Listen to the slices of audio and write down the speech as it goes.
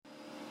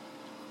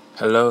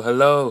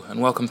Hello, and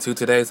welcome to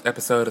today's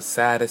episode of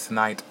Saddest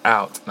Night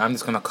Out. And I'm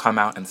just going to come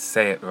out and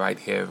say it right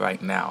here,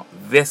 right now.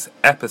 This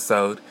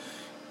episode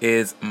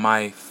is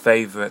my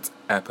favorite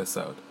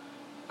episode.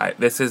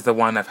 This is the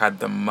one I've had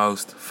the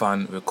most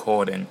fun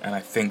recording, and I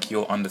think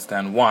you'll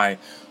understand why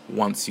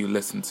once you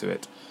listen to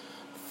it.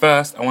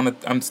 First,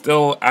 I'm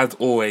still, as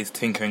always,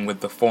 tinkering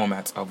with the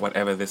format of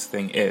whatever this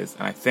thing is.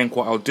 And I think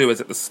what I'll do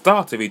is at the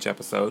start of each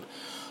episode,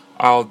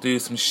 I'll do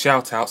some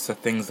shout-outs to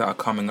things that are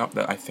coming up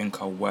that I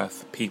think are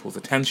worth people's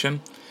attention.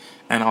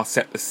 And I'll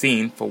set the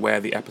scene for where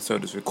the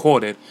episode is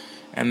recorded.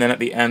 And then at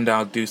the end,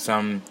 I'll do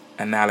some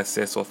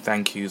analysis or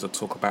thank yous or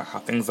talk about how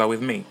things are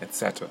with me,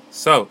 etc.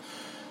 So,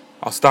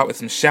 I'll start with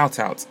some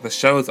shout-outs. The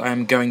shows I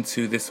am going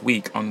to this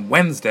week. On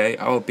Wednesday,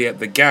 I will be at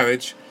the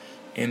Garage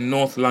in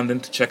North London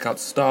to check out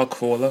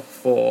Starcrawler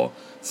for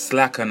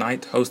Slacker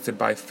Night, hosted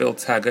by Phil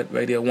Taggart,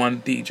 Radio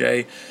 1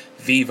 DJ,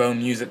 Vivo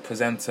music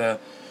presenter,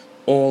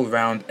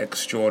 all-round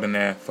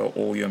extraordinaire for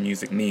all your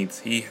music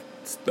needs.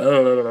 That's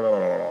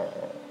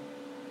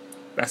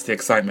the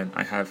excitement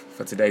I have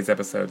for today's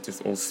episode,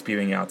 just all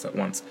spewing out at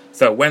once.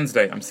 So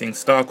Wednesday, I'm seeing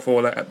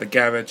Starcrawler at the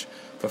Garage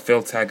for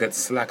Phil Taggart's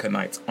Slacker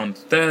Night. On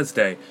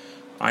Thursday,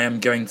 I am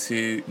going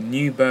to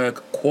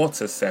Newburgh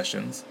Quarter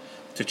Sessions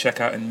to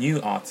check out a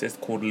new artist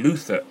called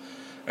Luther.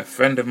 A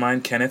friend of mine,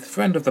 Kenneth,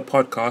 friend of the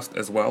podcast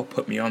as well,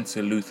 put me on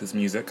to Luther's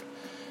music.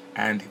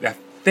 And I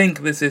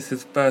think this is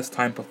his first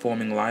time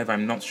performing live.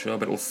 I'm not sure,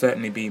 but it will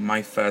certainly be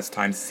my first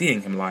time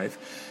seeing him live.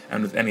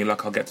 And with any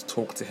luck, I'll get to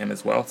talk to him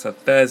as well. So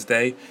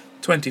Thursday,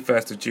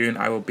 21st of June,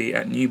 I will be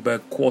at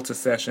Newburgh Quarter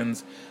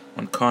Sessions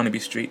on Carnaby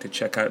Street to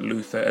check out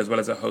Luther, as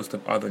well as a host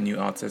of other new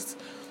artists.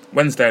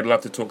 Wednesday, I'd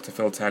love to talk to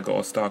Phil Taggart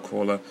or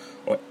Starcrawler,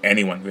 or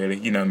anyone really,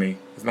 you know me.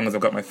 As long as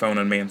I've got my phone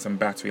on me and some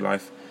battery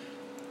life,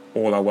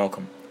 all are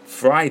welcome.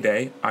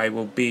 Friday, I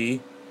will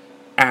be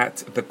at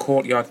the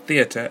Courtyard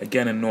Theatre,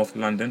 again in North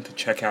London, to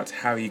check out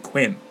Harry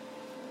Quinn.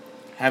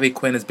 Harry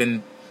Quinn has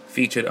been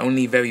featured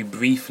only very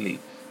briefly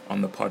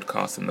on the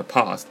podcast in the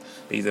past,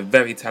 but he's a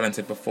very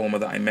talented performer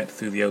that I met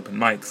through the open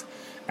mics,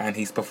 and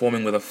he's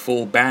performing with a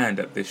full band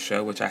at this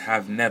show, which I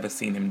have never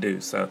seen him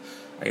do, so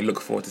I look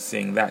forward to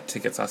seeing that.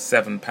 Tickets are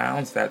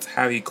 £7. That's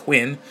Harry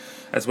Quinn,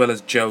 as well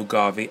as Joe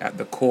Garvey at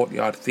the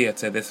Courtyard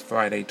Theatre this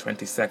Friday,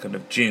 22nd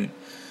of June.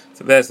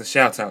 So there's the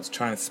shout-outs,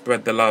 trying to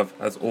spread the love,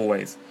 as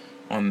always,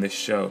 on this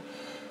show.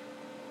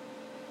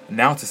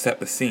 Now to set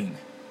the scene.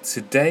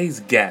 Today's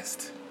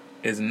guest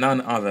is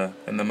none other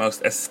than the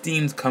most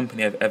esteemed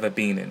company I've ever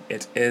been in.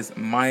 It is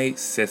my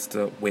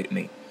sister,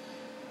 Whitney.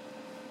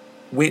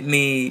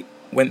 Whitney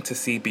went to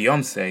see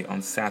Beyonce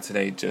on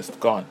Saturday just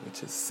gone,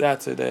 which is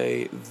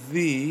Saturday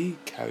the,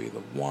 carry the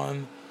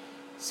one,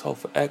 Soul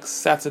for X,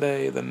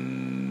 Saturday the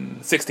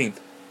 16th.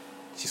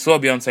 She saw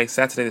Beyonce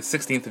Saturday the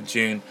 16th of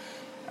June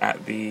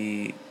at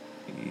the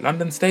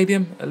London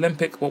Stadium,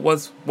 Olympic, what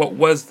was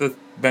the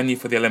venue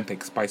for the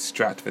Olympics, by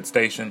Stratford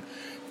Station.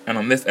 And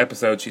on this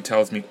episode, she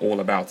tells me all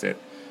about it.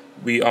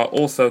 We are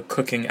also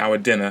cooking our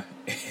dinner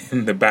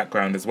in the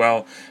background as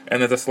well,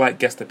 and there's a slight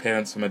guest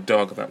appearance from a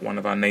dog that one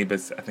of our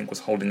neighbours, I think,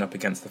 was holding up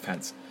against the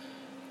fence.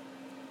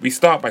 We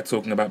start by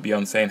talking about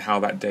Beyonce and how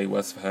that day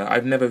was for her.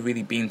 I've never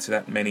really been to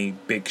that many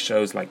big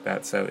shows like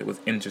that, so it was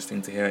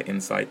interesting to hear her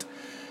insight.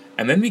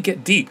 And then we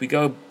get deep. We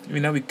go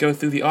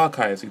through the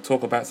archives. We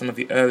talk about some of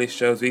the earliest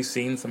shows we've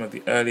seen, some of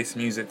the earliest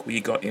music we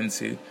got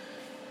into.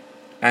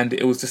 And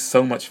it was just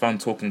so much fun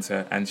talking to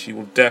her, and she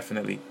will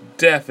definitely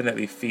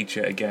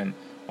feature again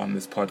on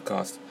this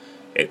podcast.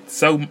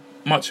 So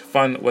much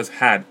fun was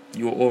had.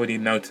 You will already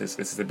notice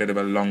this is a bit of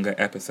a longer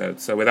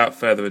episode. So without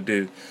further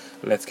ado,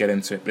 let's get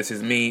into it. This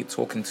is me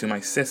talking to my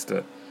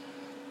sister.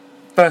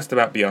 First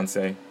about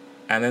Beyonce,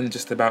 and then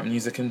just about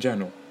music in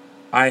general.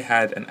 I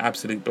had an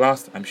absolute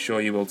blast. I'm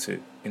sure you will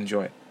too.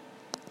 Enjoy.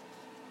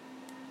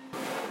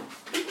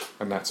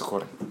 And that's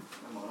recording.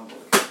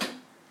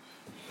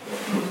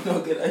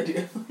 No good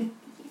idea. I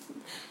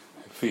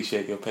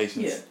appreciate your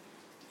patience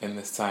in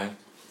this time.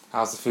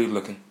 How's the food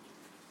looking?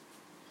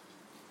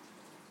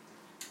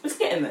 It's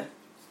getting there.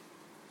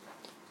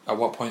 At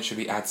what point should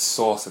we add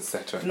sauce,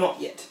 etc.?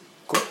 Not yet.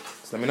 Cool.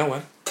 Just let me know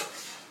when.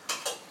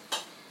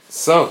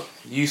 So,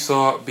 you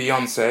saw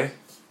Beyonce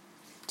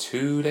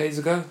 2 days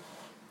ago?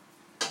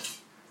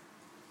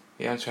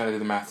 Yeah, I'm trying to do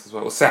the maths as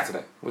well. Well,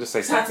 Saturday. We'll just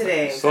say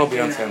Saturday. You saw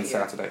Beyonce on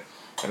Saturday.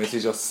 And this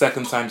is your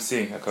second time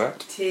seeing her,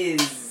 correct?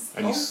 Tis.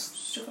 And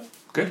sure.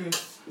 Good?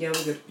 Mm-hmm. Yeah,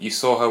 we're good. You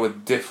saw her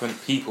with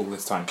different people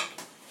this time.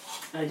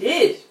 I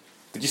did.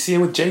 Did you see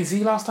her with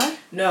Jay-Z last time?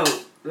 No.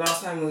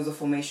 Last time was a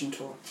Formation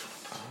tour.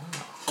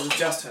 It was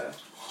just her.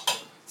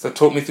 So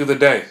talk me through the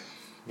day.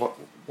 What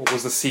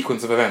was the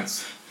sequence of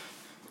events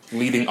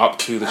leading up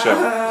to the show?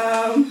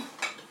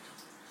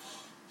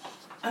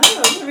 I don't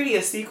know. It wasn't really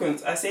a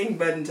sequence. I stayed in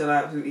bed until I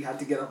absolutely had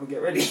to get up and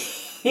get ready.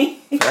 Okay.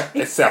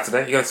 It's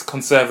Saturday. You got to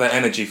conserve that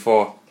energy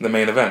for the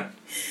main event.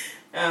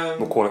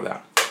 We'll call it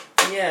that.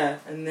 Yeah,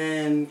 and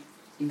then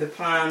the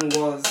plan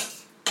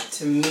was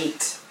to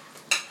meet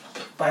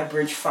by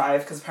Bridge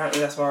 5, because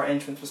apparently that's where our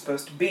entrance was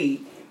supposed to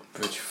be.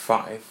 Bridge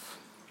 5?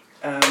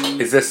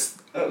 Is this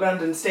at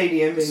London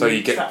Stadium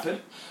in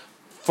Stratford.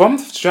 From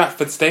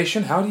Stratford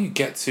Station? How do you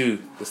get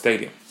to the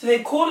stadium? So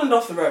they cordoned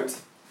off the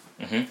roads.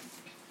 Mm-hmm.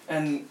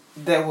 And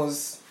there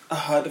was a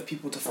herd of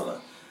people to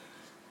follow.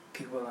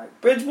 People were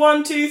like, bridge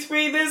 1, 2,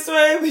 3 this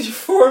way, bridge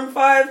 4 and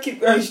 5,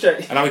 keep going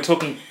straight. And are we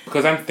talking,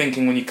 because I'm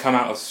thinking when you come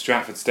out of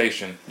Stratford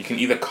Station, you can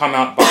either come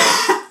out by...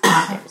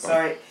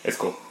 Sorry. It's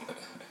cool.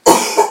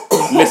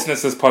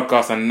 Listeners to this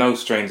podcast are no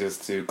strangers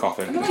to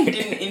coughing. I know you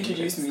didn't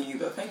introduce me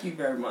either. Thank you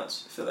very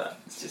much for that.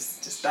 It's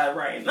just dive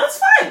right in. That's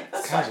fine.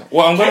 That's fine.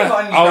 Well,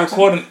 I'll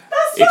record an...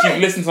 If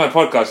you've listened to my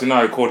podcast, you know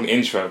I record an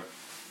intro.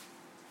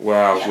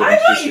 Well, yeah, I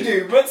know you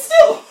do, but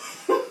still.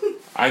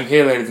 I'm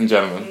here, ladies and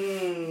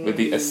gentlemen, with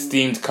the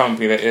esteemed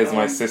company that is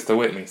my sister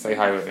Whitney. Say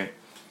hi, Whitney.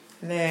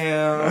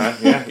 Hello.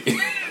 Yeah.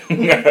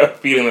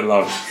 Feeling the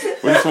love.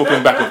 We're just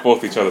walking back and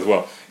forth to each other as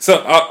well. So,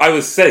 I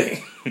was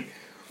saying...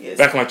 Yes.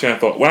 Back on my train of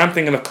thought. When I'm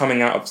thinking of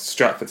coming out of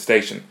Stratford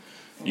Station,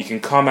 you can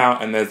come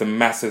out and there's a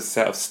massive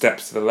set of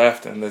steps to the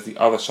left and there's the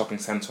other shopping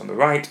centre on the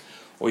right,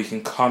 or you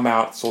can come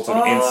out sort of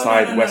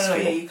inside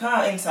Westfield. No, you come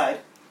out inside.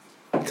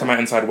 Come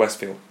out inside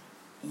Westfield.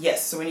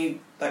 Yes, so when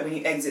you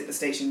exit the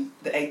station,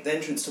 the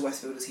entrance to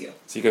Westfield is here.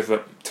 So you go through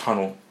the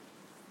tunnel,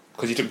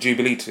 because you took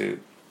Jubilee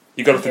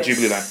you got off the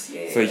Jubilee line.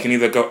 Yeah, so you can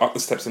either go up the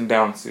steps and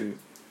down to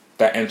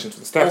that entrance with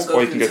the steps,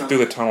 or you can go through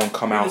the tunnel and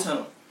come out.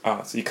 So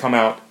you come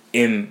out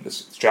in the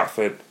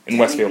Stratford, in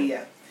Westfield.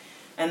 Yeah.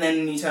 And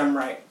then you turn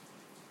right.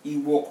 You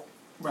walk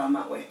round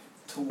that way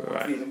towards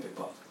the Olympic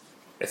Park.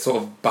 It's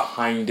sort of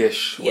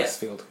behindish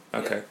Westfield.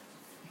 Okay. Yeah.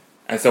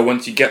 And so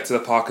once you get to the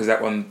park, is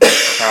that when the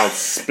crowd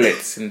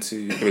splits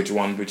into Bridge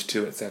 1, Bridge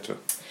 2, etc.?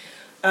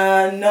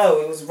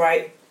 No, it was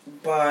right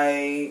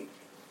by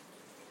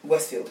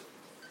Westfield.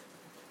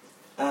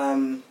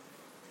 Yeah,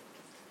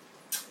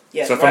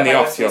 so from the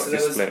off, you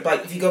split.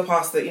 Like if you go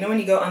past the, when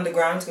you go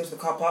underground to go to the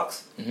car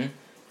parks. Mm-hmm.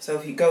 So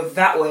if you go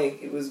that way,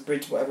 it was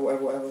bridge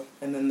whatever,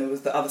 and then there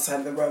was the other side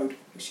of the road,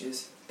 which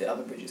is the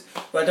other bridges.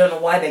 But I don't know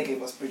why they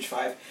gave us Bridge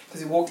 5,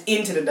 because we walked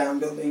into the damn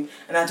building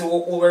and had to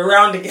walk all the way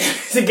around again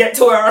to get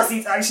to where our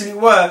seats actually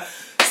were.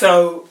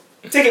 So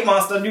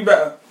Ticketmaster, do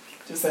better.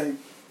 Just saying.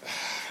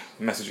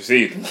 Message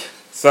received.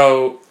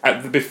 So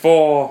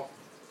before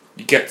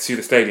you get to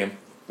the stadium,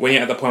 when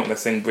you're at the point where they're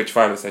saying Bridge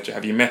 5, etc.,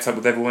 have you met up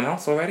with everyone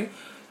else already?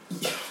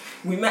 Yeah,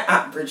 we met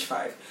at Bridge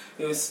 5.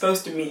 We were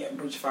supposed to meet at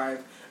Bridge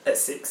 5 at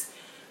 6.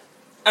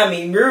 I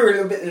mean, we were a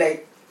little bit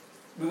late.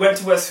 We went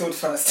to Westfield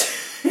first.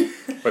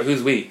 But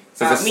who's we?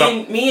 So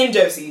me and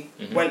Josie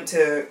went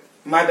to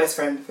my best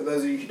friend, for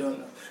those of you who don't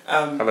know.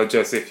 Hello,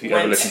 Josie, if you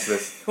ever listen to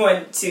this.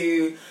 Went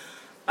to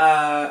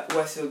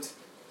Westfield,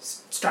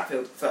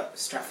 Stratford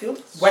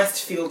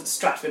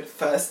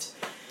first.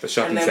 The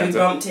shopping centre. And then we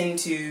bumped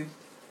into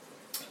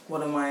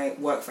one of my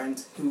work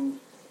friends who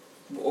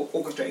were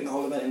orchestrating the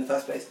whole event in the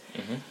first place.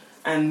 Mm-hmm.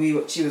 And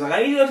she was like,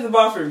 I need to go to the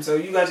bathroom, so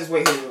you guys just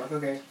wait here. We were like,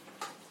 okay.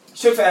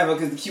 Took forever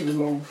because the queue was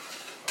long.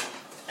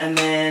 And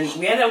then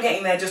we ended up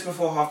getting there just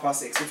before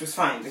 6:30, which was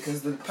fine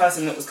because the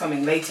person that was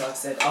coming later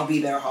said, I'll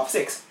be there at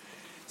 6:30.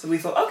 So we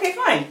thought, okay,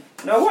 fine,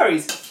 no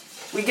worries.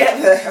 We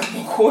get there and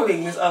we're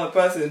calling this other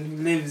person who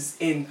lives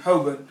in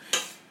Holborn.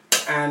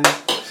 And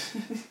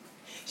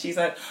she's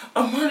like,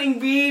 I'm running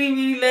really,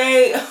 really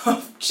late.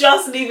 I'm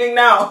just leaving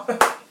now.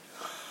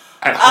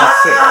 At 6:30?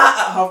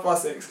 At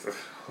 6:30.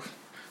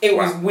 It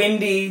was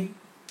windy.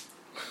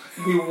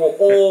 We were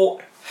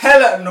all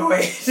hella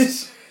annoyed.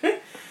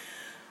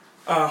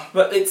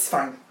 But it's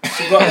fine.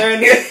 She got there in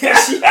the end.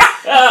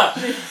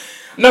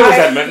 No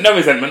resentment No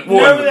resentment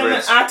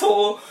at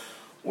all.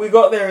 We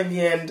got there in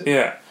the end.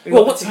 Yeah.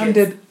 Well, what time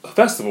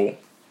first of all...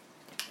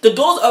 The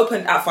doors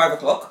opened at 5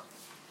 o'clock.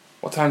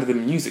 What time did the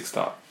music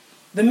start?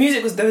 There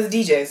was a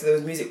DJ, so there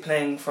was music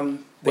playing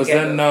from the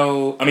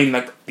get-go.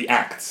 The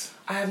acts?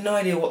 I have no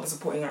idea what the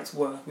supporting acts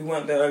were. We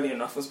weren't there early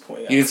enough for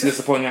supporting acts. You didn't see the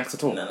supporting acts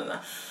at all? No.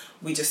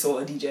 We just saw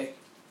a DJ.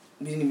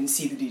 We didn't even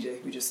see the DJ.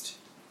 We just,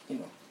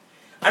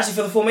 Actually,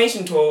 for the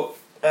Formation tour,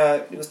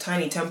 it was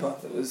Tiny Temper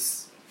that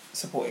was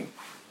supporting.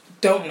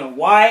 Don't know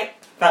why.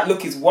 That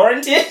look is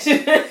warranted.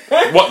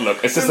 What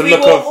look? It's just a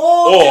look of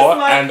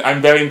awe, and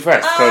I'm very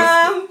impressed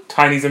because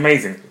Tiny's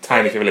amazing.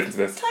 Tiny, if you ever listen to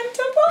this. Tiny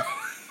Temper?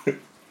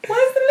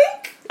 Where's the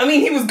link? I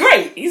mean, he was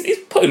great. He's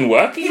putting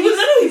work. He was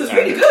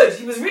really good.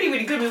 He was really,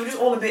 really good. We were just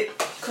all a bit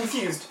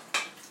confused.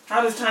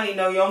 How does Tiny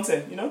know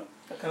Yonsei?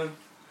 That kind of...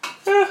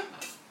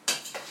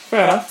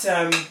 Fair enough.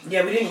 But, we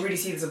didn't really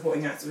see the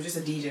supporting acts. It was just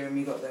a DJ when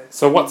we got there.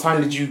 So what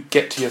time did you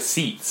get to your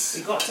seats?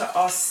 We got to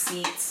our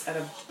seats at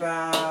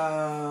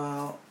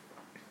about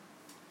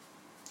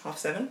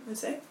 7:30, I'd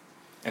say.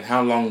 And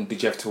how long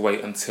did you have to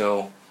wait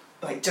until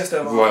just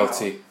over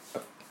royalty?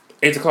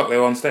 8 o'clock they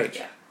were on stage?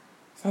 Yeah.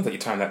 Sounds like you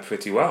timed that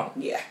pretty well.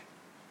 Yeah.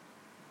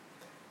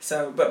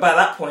 So, but by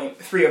that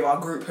point, 3 of our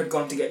group had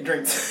gone to get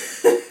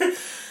drinks.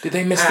 Did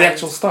they miss the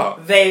actual start?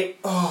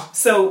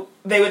 So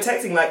they were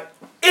texting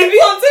is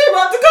Beyonce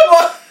about to come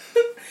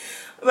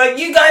on?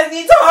 You guys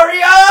need to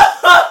hurry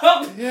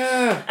up!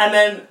 Yeah. And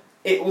then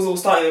it was all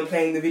starting and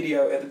playing the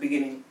video at the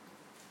beginning.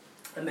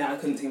 And then I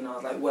couldn't see, and I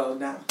was like, well,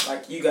 damn.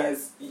 You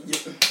guys...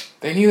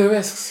 They knew the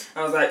risks.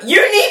 I was like,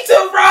 you need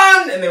to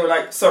run! And they were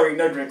like, sorry,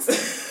 no drinks.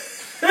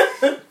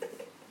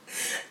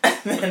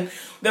 And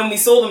then we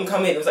saw them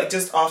come in. It was like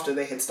just after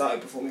they had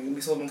started performing.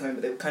 We saw them come in,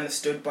 but they kind of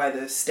stood by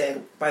the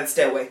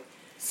stairway.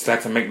 So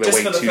to make their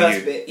way to you. Just for the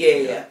first bit.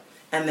 Yeah.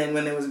 And then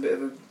when there was a bit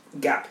of a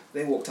gap,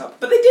 they walked up.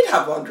 But they did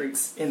have our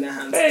drinks in their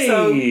hands. Hey,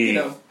 so, you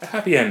know. a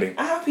happy ending.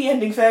 A happy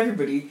ending for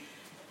everybody.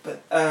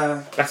 But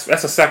that's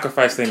a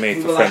sacrifice they made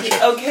we for were friendship.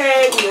 like,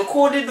 okay, we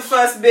recorded the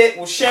first bit,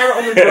 we'll share it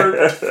on the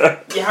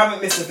group. You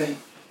haven't missed a thing.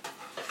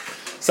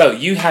 So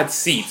you had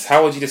seats.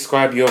 How would you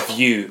describe your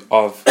view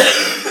of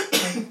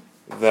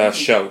the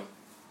show?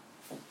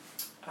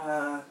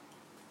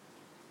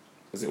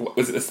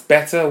 Was it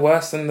better,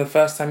 worse than the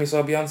first time you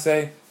saw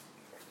Beyonce?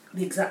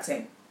 The exact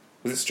same.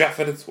 Was it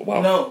Stratford as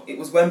well? No, it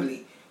was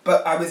Wembley.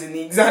 But I was in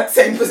the exact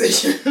same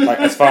position. Like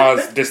as far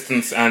as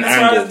distance and as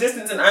angle? As far as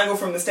distance and angle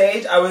from the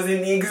stage, I was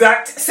in the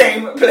exact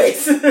same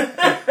place.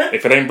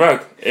 If it ain't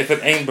broke. If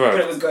it ain't broke.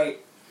 But it was great.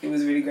 It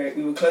was really great.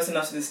 We were close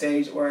enough to the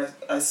stage where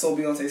I saw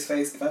Beyonce's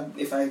face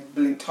if I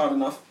blinked hard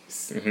enough.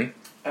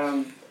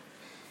 Mm-hmm.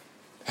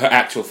 Her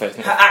actual face.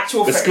 Her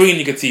actual face. The screen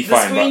you could see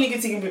fine. The screen you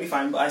could see completely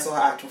fine, but I saw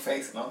her actual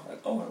face and I was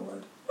like, oh my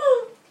word.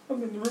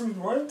 I'm in the room with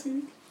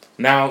royalty.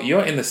 Now,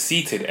 you're in the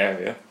seated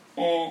area.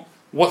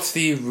 What's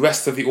the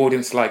rest of the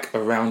audience like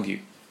around you?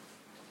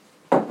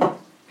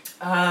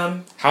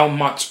 How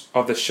much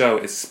of the show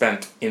is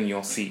spent in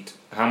your seat?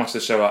 How much of the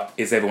show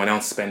is everyone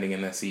else spending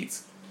in their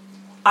seats?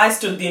 I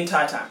stood the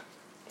entire time.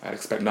 I'd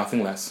expect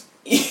nothing less.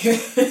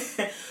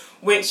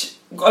 Which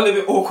got a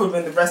little bit awkward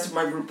when the rest of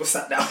my group was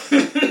sat down.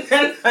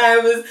 And I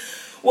was...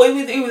 Well,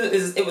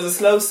 it was a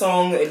slow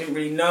song that I didn't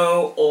really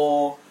know,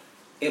 or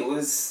it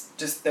was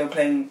just they were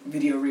playing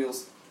video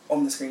reels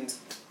on the screens.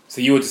 So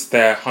you were just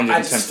there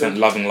 110%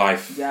 loving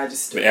life. Yeah, I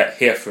just stood.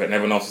 Here for it, and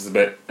everyone else was a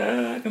bit,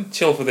 I can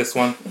chill for this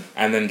one,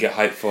 and then get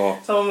hyped for...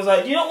 Someone was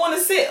like, do you not want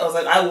to sit? I was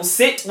like, I will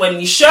sit when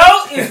the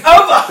show is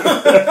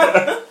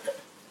over.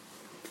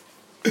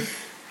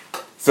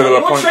 So there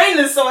were more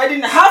trainers, so I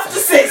didn't have to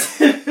sit.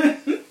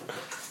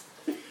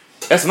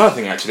 That's another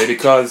thing, actually,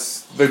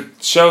 because the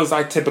shows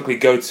I typically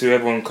go to,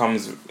 everyone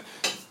comes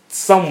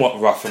somewhat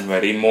rough and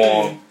ready,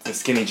 more in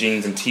skinny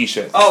jeans and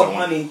t-shirts. Oh,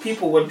 honey,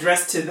 people were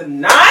dressed to the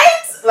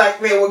nines like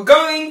they were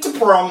going to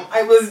prom.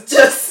 I was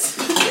just...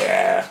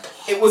 Yeah.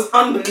 It was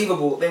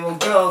unbelievable. There were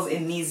girls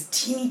in these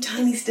teeny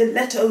tiny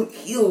stiletto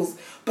heels,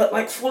 but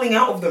like falling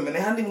out of them, and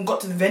they hadn't even got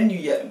to the venue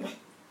yet. I'm like,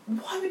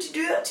 why would you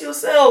do that to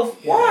yourself?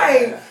 Yeah.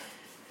 Why?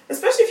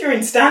 Especially if you're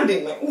in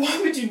standing, like,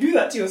 why would you do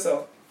that to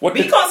yourself? But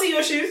you can't see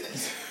your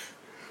shoes.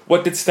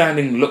 What did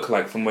standing look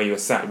like from where you were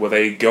sat? Were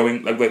they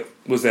going, like,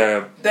 was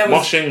there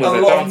moshing? Was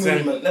there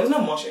dancing? There was no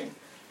moshing.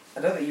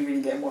 I don't think you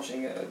really get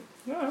moshing at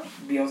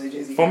Beyonce,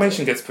 Jay-Z.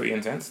 Formation gets pretty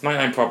intense.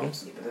 99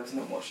 Problems. Yeah, but there was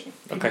no moshing.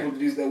 People would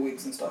lose their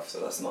wigs and stuff, so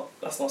that's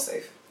not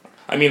safe.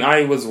 I mean,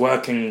 I was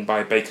working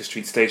by Baker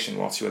Street Station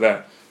whilst you were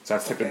there, so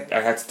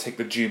I had to take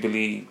the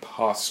Jubilee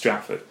past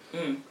Stratford.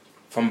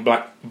 From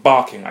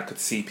Barking, I could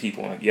see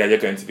people like, yeah, you're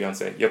going to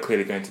Beyonce. You're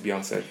clearly going to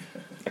Beyonce.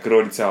 I could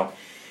already tell.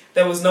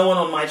 There was no one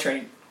on my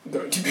train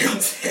going to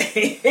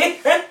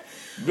Beyonce.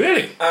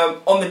 Really?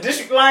 On the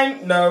District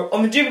line, no.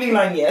 On the Jubilee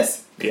line,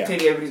 yes. Yeah.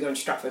 Clearly everybody's going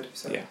to Stratford.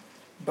 So. Yeah.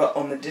 But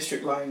on the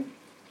District line,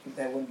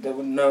 there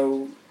were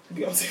no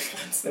Beyonce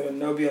fans. There were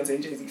no Beyonce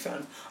and Jay-Z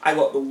fans. I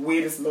got the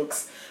weirdest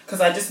looks.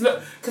 Because I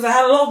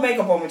had a lot of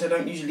makeup on, which I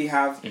don't usually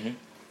have.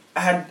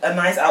 I had a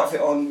nice outfit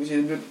on, which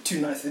is a bit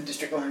too nice for the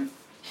District line.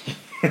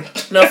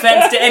 No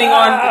offense to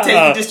anyone who takes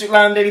the District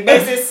line on a daily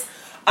basis.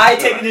 I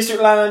take the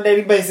District line on a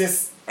daily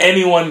basis.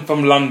 Anyone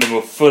from London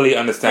will fully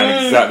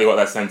understand exactly what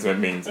that sentiment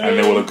means, and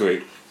they will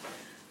agree.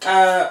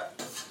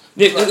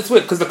 It's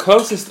weird, because the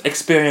closest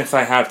experience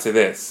I have to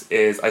this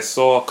is I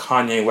saw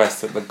Kanye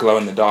West at the Glow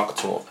in the Dark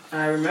tour.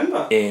 I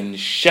remember. In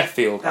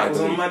Sheffield, I believe.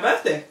 That was on my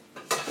birthday.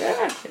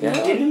 Yeah.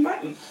 You didn't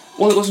invite me.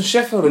 Well, it was in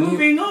Sheffield.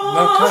 Moving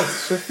on. No,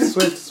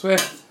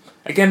 Swift.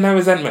 Again, no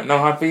resentment, no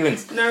hard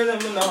feelings. No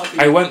resentment, no hard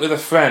feelings. I went with a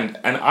friend,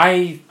 and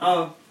he's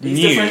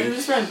the friend of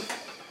his friend.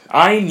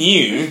 I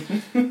knew,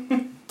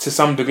 to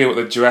some degree, what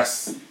the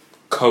dress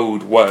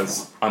code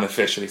was,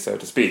 unofficially, so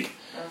to speak.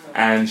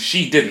 And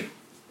she didn't.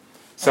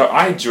 So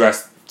I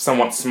dressed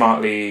somewhat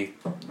smartly,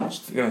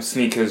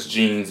 sneakers,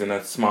 jeans, and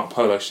a smart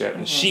polo shirt.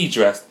 And she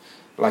dressed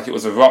like it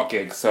was a rock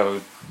gig, so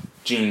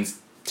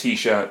jeans,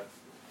 t-shirt,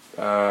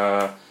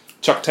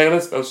 Chuck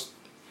Taylors, those...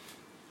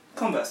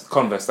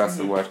 Converse, that's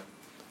the word.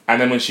 And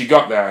then when she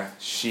got there,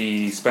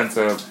 she spent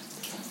a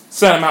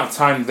certain amount of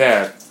time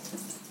there,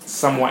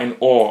 somewhat in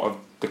awe of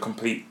the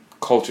complete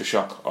culture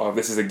shock of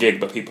this is a gig,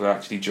 but people are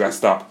actually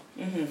dressed up.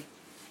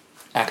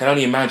 I can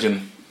only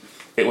imagine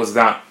it was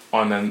that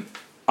on an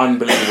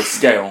unbelievable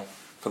scale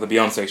for the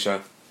Beyonce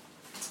show.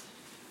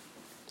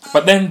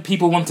 But then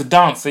people want to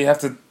dance, so you have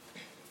to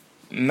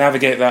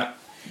navigate that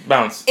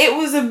bounce. It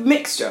was a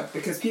mixture,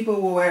 because people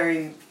were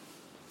wearing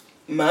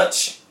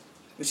merch,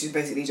 which is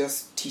basically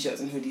just t-shirts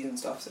and hoodies and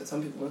stuff. So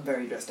some people were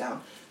very dressed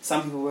down.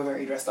 Some people were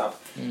very dressed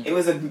up. It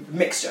was a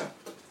mixture.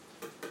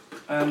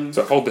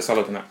 So hold this, I'll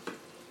open that.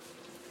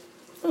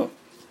 Oh.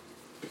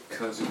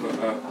 because we've got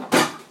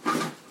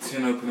a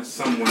tin opener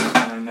somewhere and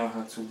I know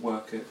how to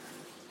work it.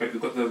 But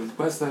we've got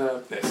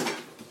this.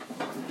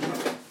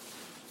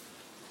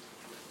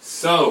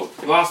 So,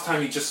 last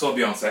time you just saw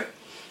Beyonce.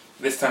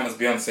 This time it's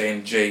Beyonce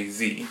and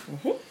Jay-Z.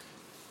 Mm-hmm. What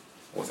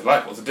was it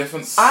like? What was the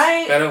difference?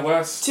 Better,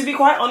 worse? To be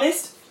quite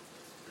honest,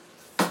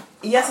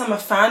 yes, I'm a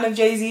fan of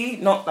Jay-Z.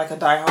 Not like a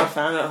die-hard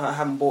fan. I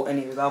haven't bought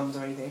any of his albums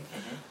or anything.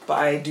 Mm-hmm. But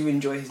I do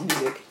enjoy his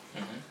music.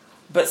 Mm-hmm.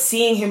 But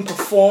seeing him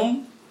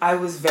perform, I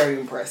was very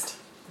impressed.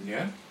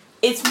 Yeah?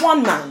 It's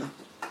one man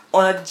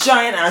on a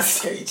giant-ass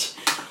stage.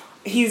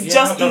 He's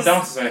no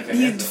dances or anything.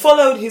 He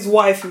followed his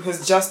wife, who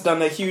has just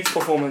done a huge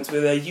performance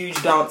with a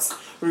huge dance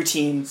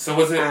routine. So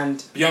was it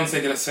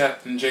Beyonce did a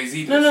set and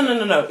Jay-Z did No.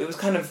 a set? It was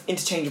kind of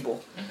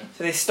interchangeable. Mm-hmm.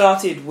 So they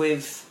started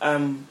with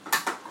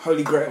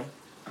Holy Grail.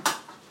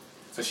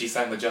 So she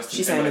sang the Justin Timberlake.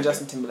 She sang the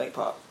Justin Timberlake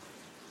part.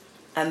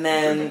 And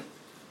then,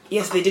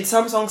 yes, they did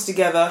some songs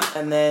together,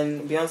 and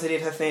then Beyonce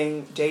did her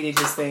thing, Jay did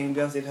his thing,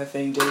 Beyonce did her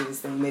thing, Jay did his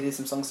thing, they did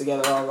some songs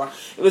together, blah, blah, blah.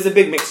 It was a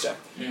big mixture.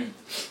 Mm.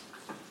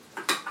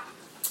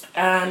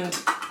 And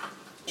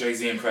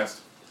Jay-Z impressed.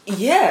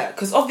 yeah,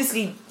 because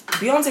obviously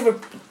Beyonce,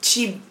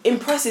 she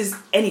impresses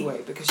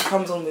anyway because she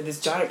comes on with this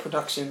giant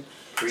production.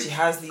 She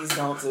has these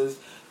dancers.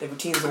 The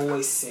routine's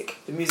always sick.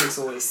 The music's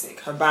always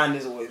sick. Her band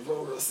is always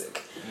real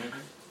sick.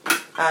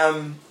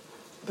 Mm-hmm.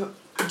 But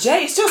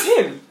Jay, it's just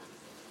him.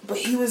 But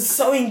he was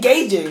so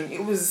engaging.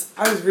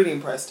 I was really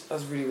impressed. I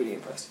was really, really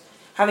impressed.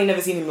 Having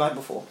never seen him live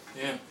before.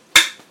 Yeah.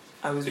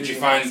 I was. Did really you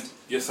find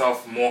impressed.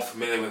 yourself more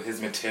familiar with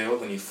his material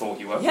than you thought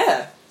you were?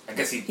 Yeah. I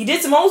guess He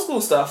did some old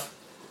school stuff.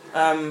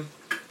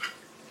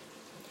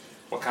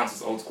 What counts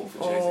as old school for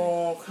Jay-Z?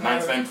 Oh,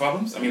 99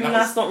 Problems? I mean,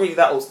 that's not really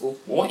that old school.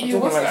 What I'm year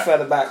was talking like that?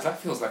 further back. That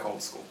feels like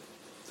old school.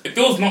 It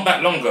feels not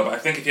that long ago, but I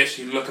think if you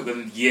actually look at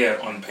the year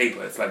on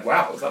paper, it's like,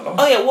 wow, was that long?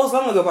 Oh yeah, it was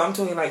long ago, but I'm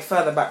talking like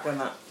further back than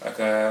that. Like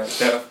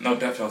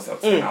Def Jam,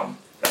 same album.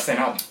 That same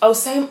album. Oh,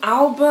 same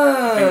album.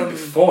 I think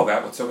before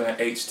that, we're talking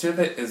about H to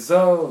the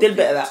Izzo. Did a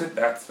bit of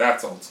that.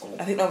 That's old school.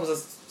 I think that was a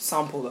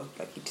sample though.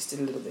 Like he just did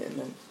a little bit and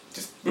then.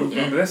 Just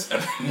remember this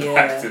and then Yeah.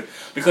 back to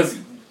because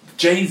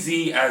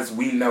Jay-Z, as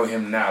we know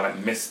him now,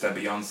 like Mr.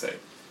 Beyonce,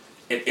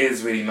 it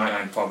is really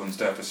 99 Problems,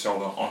 Dirt for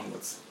Shoulder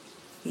onwards.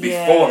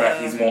 Before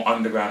that, he's more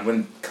underground.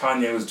 When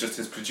Kanye was just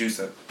his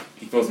producer,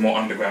 he feels more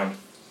underground.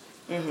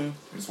 I'm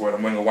just worried.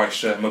 I'm wearing a white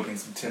shirt. I'm opening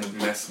some tin of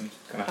mess. And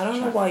I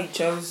don't know why he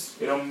chose.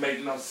 It don't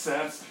make no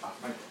sense. Oh,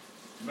 man.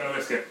 I'm gonna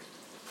risk it.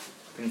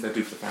 Things I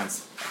do for the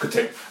fans.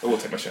 I will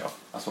take my shirt off.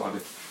 That's what I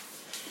do.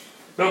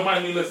 Don't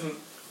mind me listening.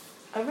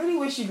 I really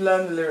wish you'd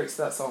learn the lyrics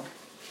to that song.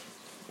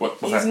 What's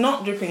He's that?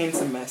 not dripping in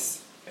some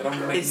mess. It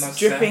don't make It's no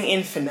dripping sense.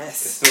 in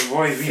finesse. It's the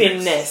Roy remix.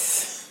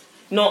 Finesse.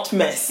 Not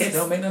mess. It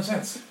don't make no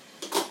sense.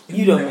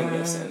 You don't make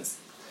no sense.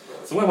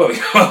 So where were we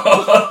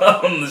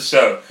on the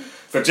show?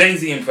 So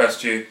Jay-Z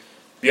impressed you.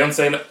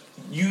 Beyonce,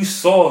 you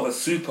saw the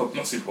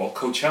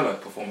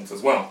Coachella performance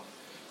as well.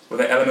 Were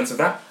there elements of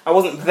that? I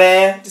wasn't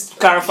there, just to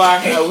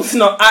clarify. I was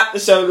not at the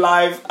show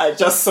live. I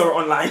just saw it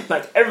online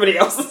like everybody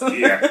else.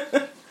 Yeah.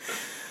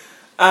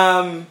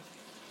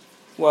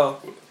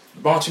 Well,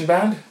 Marching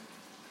band?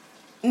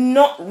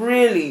 not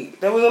really.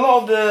 There was a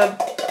lot of the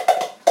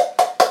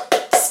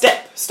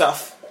step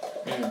stuff.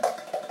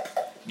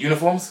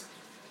 Uniforms?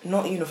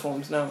 Not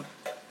uniforms, no.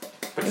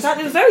 But In fact,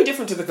 it was very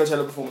different to the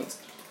Coachella performance.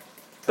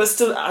 But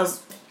still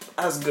as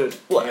good.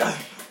 Well, Yeah.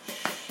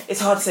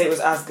 it's hard to say it was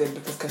as good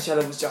because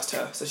Coachella was just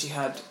her. So she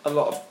had a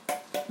lot of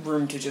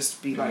room to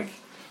just be like...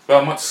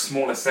 Well, a much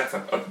smaller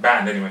setup, a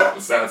band anyway. It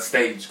was a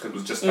stage because it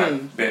was just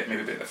that bit,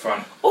 maybe a bit at the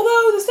front.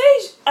 Although the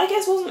stage, I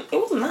guess,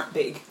 wasn't that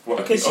big. What,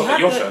 Because at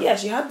your show?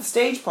 she had the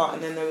stage part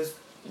and then there was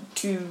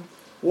 2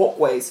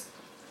 walkways.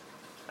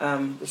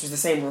 Which was the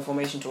same with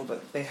Formation Tour,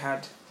 but they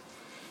had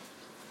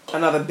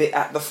another bit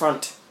at the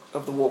front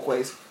of the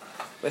walkways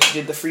where she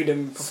did the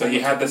Freedom performance. So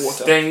you had the with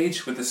water.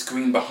 stage with the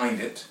screen behind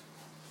it,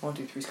 1,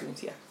 2, 3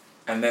 screens, yeah.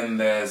 and then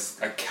there's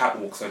a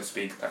catwalk, so to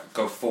speak, that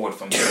go forward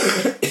from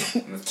there.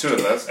 And there's 2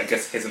 of those, I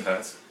guess his and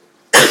hers.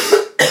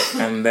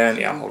 And then,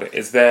 yeah, hold it.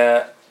 Is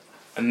there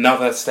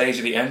another stage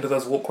at the end of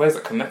those walkways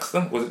that connects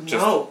them? Was it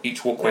just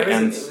each walkway there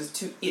isn't.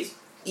 ends? It was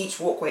each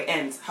walkway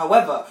ends.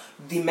 However,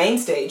 the main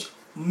stage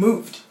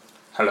moved.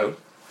 Hello?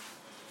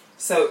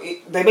 So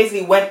they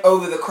basically went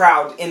over the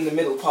crowd in the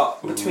middle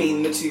part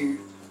between the 2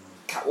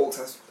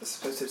 catwalks,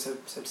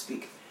 so to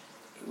speak.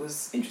 It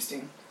was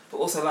interesting, but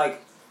also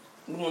like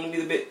we want to be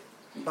the bit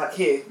back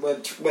here where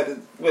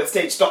the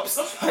stage stops.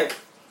 Like,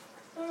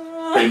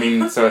 But you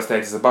mean so a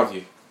stage is above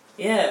you?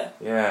 yeah.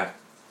 Yeah.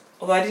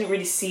 Although I didn't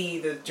really see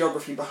the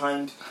geography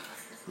behind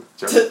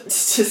to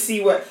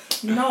see where.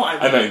 No, I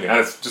know what you mean.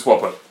 That's just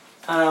what I put.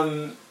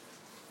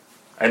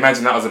 I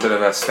imagine that was a bit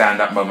of a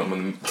stand-up moment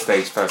when the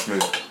stage first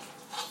moved.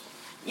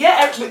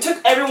 Yeah, it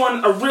took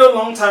everyone a real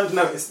long time to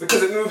notice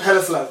because it moved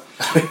hella slow.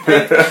 So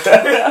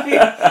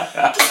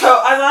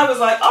as I was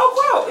like, oh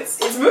wow,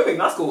 it's moving,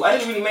 that's cool. I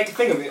didn't really make a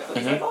thing of it. I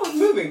was like, oh, it's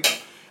moving. And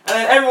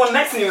then everyone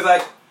next to me was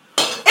like,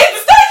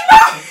 it's the stage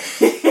now!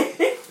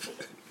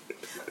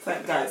 It's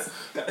like, guys.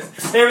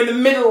 They're in the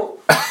middle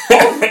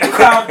of the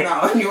crowd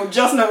now, and you're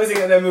just noticing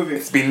that they're moving.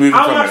 It's been moving.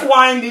 How much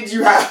wine did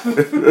you have?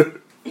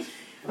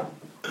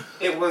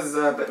 It was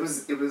a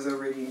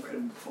really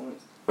incredible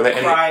performance.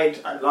 I cried,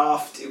 I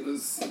laughed. It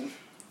was.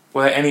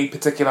 Were there any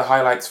particular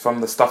highlights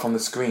from the stuff on the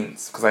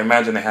screens? Because I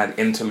imagine they had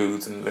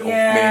interludes and little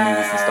mini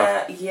movies and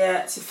stuff.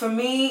 Yeah. So for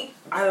me,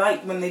 I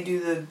like when they do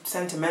the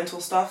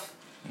sentimental stuff.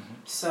 Mm-hmm.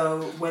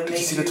 So when Did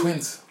you see the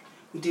twins?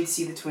 We did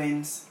see the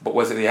twins. But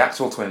was it the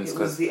actual twins? It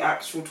was the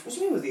actual. What do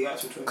you mean was the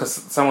actual twins? Because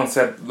someone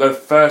said the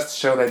first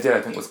show they did,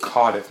 I think, was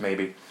Cardiff,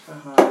 maybe.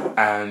 Uh-huh.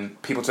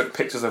 And people took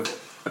pictures of.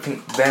 I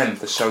think then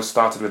the show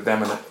started with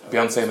them and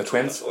Beyonce and the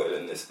twins.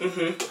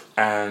 Mm-hmm.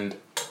 And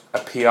a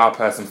PR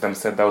person for them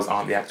said those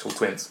aren't the actual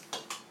twins.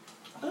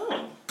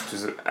 Oh. Which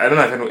is, I don't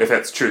know if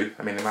that's true.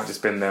 I mean, it might have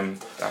just been them.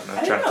 I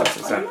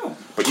don't know.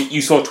 But you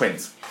saw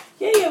twins.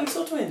 Yeah, we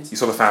saw twins. You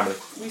saw the family.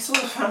 We saw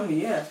the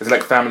family, yeah. It's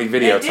like family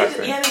video type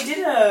thing. Yeah, they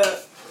did a.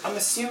 I'm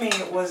assuming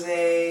it was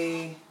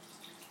a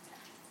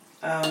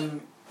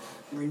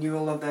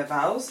renewal of their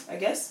vows, I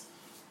guess,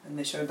 and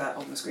they showed that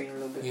on the screen a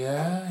little bit.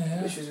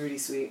 Yeah. Which was really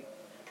sweet.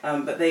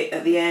 But they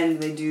at the end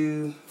they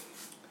do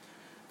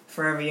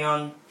Forever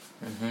Young.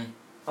 Mm-hmm.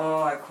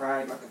 Oh, I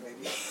cried like a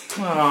baby.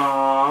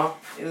 Aww.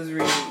 It was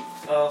really.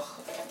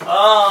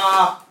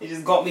 It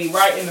just got me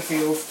right in the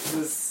feels. It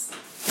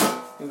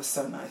was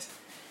so nice.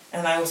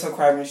 And I also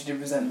cried when she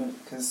did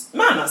Resentment because,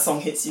 man, that song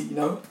hits you, you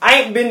know.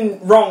 I ain't been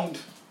wronged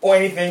or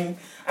anything.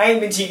 I ain't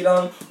been cheated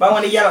on, but I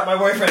want to yell at my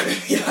boyfriend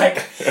and be like,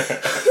 no,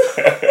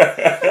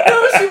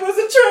 she was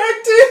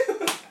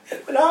attractive,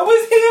 but I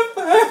was here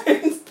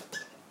first.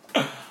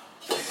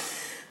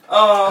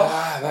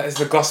 That is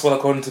the gospel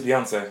according to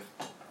Beyonce.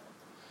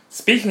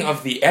 Speaking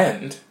of the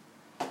end,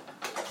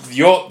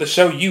 the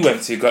show you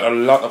went to got a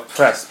lot of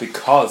press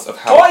because of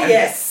how it ended.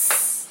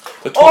 Yes!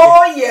 So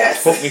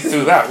yes! Talk me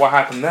through that. What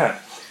happened there?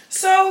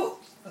 So,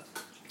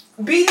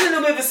 B did a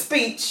little bit of a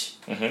speech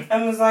mm-hmm.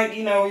 and was like,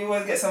 you know, we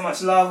always get so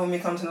much love when we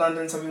come to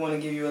London, so we want to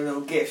give you a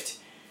little gift.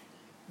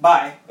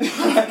 Bye.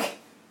 Like,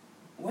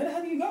 where the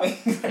hell are you going?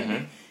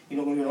 Mm-hmm. You're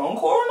not going to do an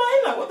encore or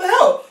nothing? Like, what the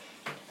hell?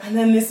 And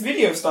then this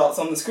video starts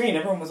on the screen.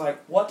 Everyone was like,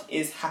 what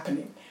is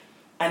happening?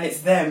 And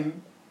it's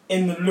them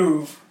in the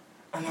Louvre.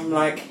 And I'm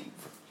like,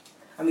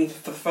 I mean,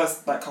 for the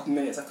first couple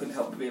minutes, I couldn't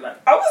help but be like,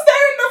 I was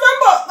there in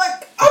November.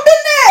 Like, I've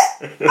been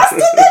there. I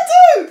stood there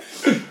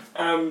too.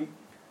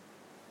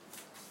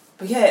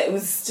 But yeah, it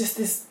was just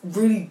this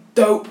really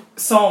dope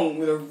song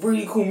with a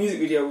really cool music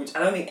video, which I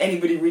don't think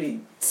anybody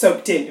really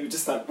soaked in. It was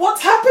just like,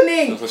 what's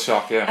happening? It was a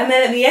shock, yeah. And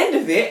then at the end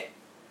of it,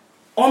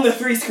 on the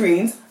 3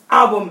 screens,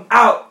 album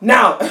out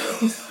now.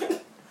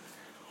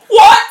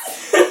 What?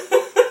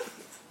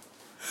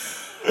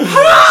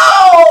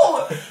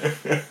 How?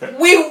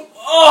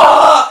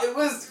 It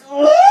was.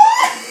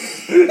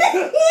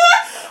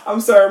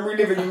 I'm sorry, I'm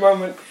reliving the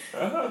moment.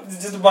 It's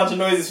just a bunch of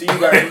noises for you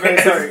guys. I'm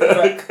very sorry.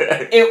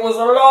 But it was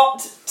a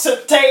lot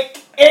to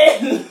take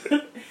in.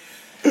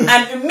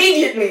 And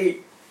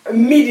immediately,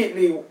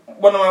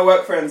 one of my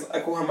work friends,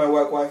 I call her my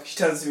work wife, she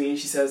turns to me and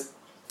she says,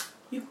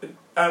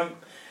 and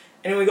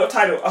then we got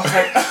Tidal.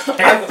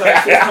 I was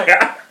like,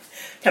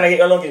 can I get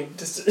your login?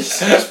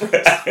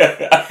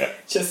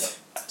 Just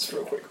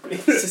real quick,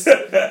 please.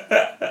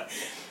 Because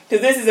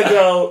this is a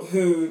girl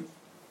who,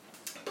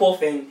 poor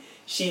thing,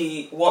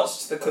 she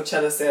watched the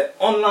Coachella set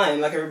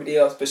online like everybody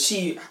else, but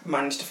she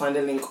managed to find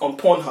a link on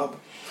Pornhub.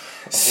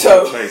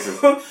 So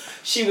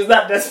she was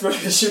that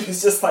desperate that she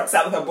was just like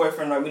sat with her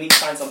boyfriend, like, we need to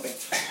find something.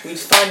 We need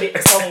to find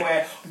it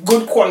somewhere,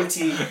 good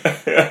quality,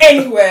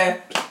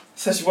 anywhere.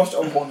 So she watched it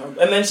on Pornhub.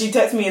 And then she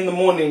texted me in the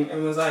morning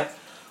and was like,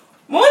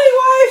 morning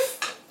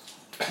wife!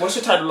 What's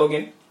your Tidal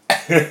login?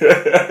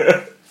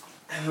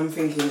 And I'm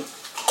thinking,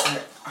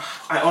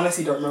 I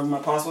honestly don't remember my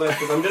password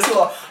because I'm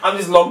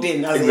just logged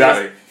in.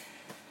 Exactly.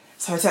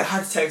 So I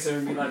had to text her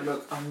and be like,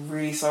 look, I'm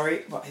really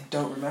sorry, but I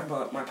don't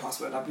remember my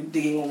password. I've been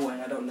digging all morning,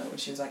 I don't know. And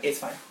she was like, it's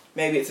fine.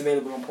 Maybe it's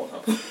available on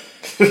Pornhub.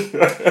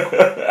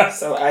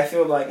 So I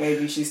feel like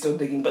maybe she's still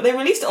digging. But they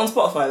released it on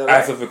Spotify though,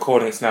 right? As of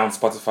recording, it's now on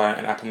Spotify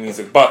and Apple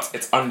Music. But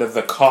it's under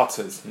the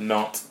Carters,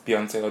 not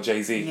Beyonce or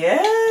Jay-Z.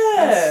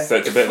 Yeah. So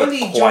it's a bit of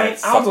a quiet,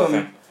 subtle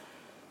thing.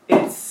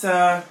 It's,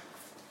 I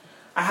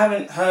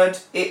haven't heard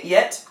it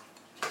yet.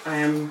 I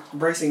am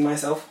bracing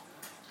myself.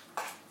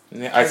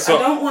 Yeah, I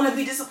don't want to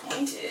be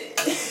disappointed.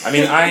 I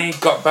mean, I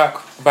got back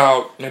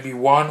about maybe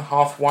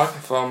 1:30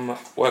 from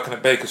working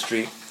at Baker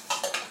Street.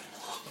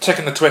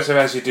 Checking the Twitter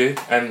as you do,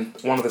 and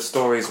one of the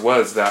stories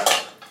was that,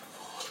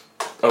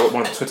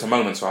 one of the Twitter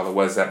moments rather,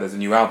 was that there's a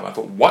new album. I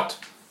thought, what?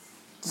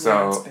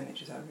 So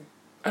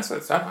that's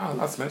what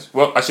that's mentioned.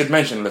 Well, I should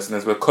mention,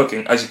 listeners, we're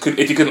cooking,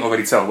 if you couldn't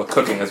already tell, we're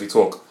cooking as we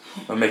talk.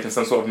 We're making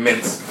some sort of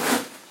mince,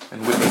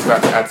 and Whitney's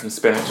about to add some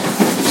spinach, which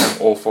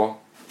I'm all for.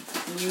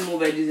 We need more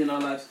veggies in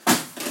our lives.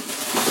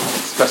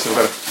 Especially we're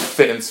going to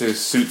fit into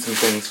suits and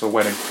things for a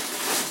wedding.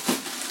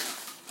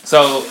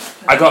 So,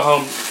 I got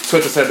home,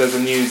 Twitter said there's a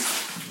new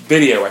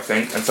video, I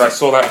think, and so I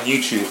saw that on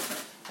YouTube.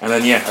 And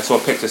then, I saw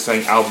a picture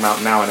saying album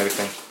out now and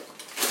everything.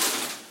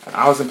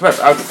 I was impressed.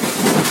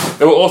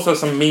 There were also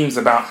some memes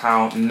about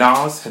how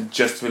Nas had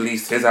just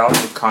released his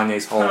album with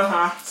Kanye's whole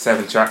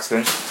 7 tracks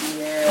thing.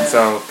 Yeah.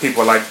 So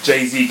people were like,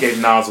 Jay-Z gave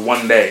Nas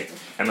one day,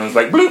 and I was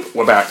like, bloop,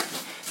 we're back.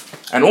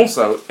 And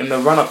also, in the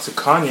run-up to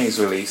Kanye's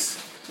release,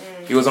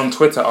 he was on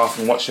Twitter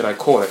asking, what should I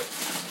call it?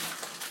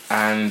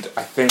 And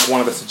I think one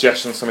of the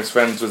suggestions from his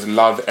friends was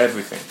Love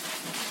Everything.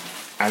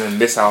 And then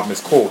this album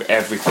is called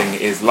Everything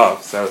Is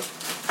Love, so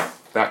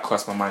that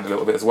crossed my mind a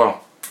little bit as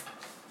well.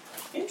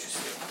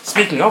 Interesting.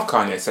 Speaking of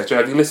Kanye, etc.,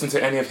 have you listened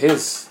to any of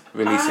his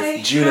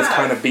releases? June has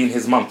kind of been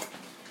his month.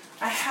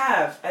 I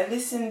have. I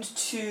listened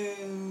to...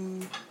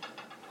 is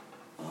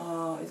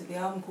it the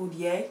album called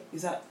Ye?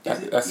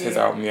 That's his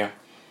album, yeah.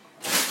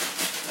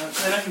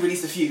 Because I know he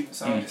released a few,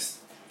 so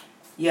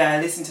I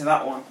listened to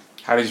that one.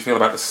 How did you feel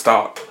about the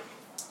start?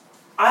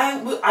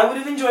 I would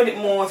have enjoyed it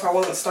more if I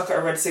wasn't stuck at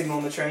a red signal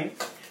on the train.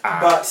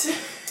 But...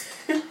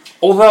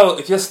 Although,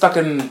 if you're stuck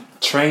in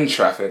train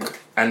traffic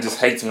and just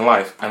hating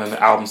life, and then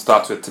the album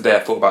starts with "Today I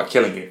Thought About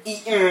Killing You,"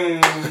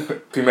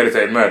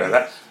 premeditated murder,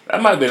 that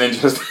might have been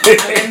interesting.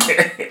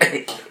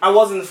 I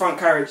was in the front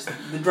carriage.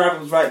 The driver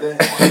was right there.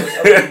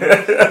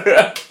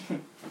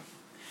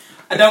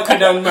 I don't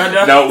condone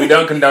murder. No, we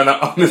don't condone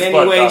that on this podcast. In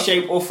any way,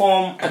 shape, or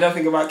form. I don't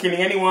think about killing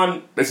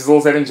anyone. This is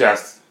all said in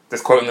jest.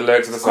 Just quoting the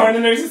lyrics of the song.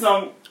 Quoting the lyrics of the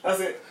song. That's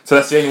it. So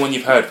that's the only one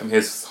you've heard from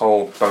his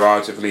whole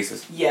barrage of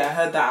releases? Yeah, I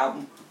heard that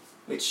album,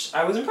 which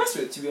I was impressed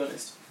with, to be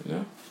honest.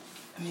 Yeah.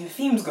 I mean, the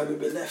theme's got a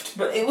bit left,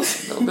 but it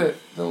was... A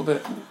little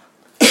bit.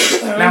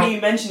 I remember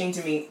you mentioning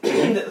to me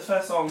that the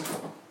first song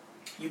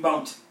you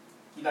bumped.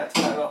 You liked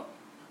it quite a lot.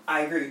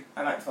 I agree.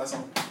 I liked the first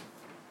song.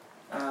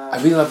 I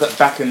really love that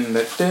back in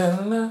the...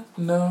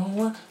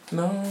 No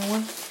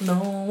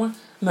one.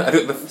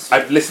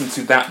 I've listened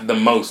to that the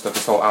most of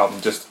this whole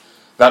album, just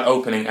that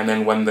opening, and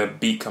then when the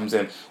beat comes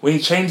in. When he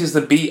changes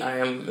the beat, I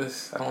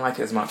don't like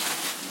it as much.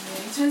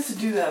 Yeah, he tends to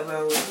do that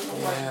though. I don't know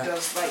what he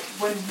does. Like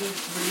when he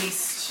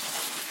released...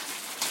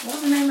 What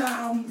was the name of that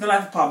album? The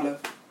Life of Pablo.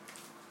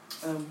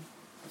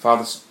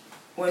 Father,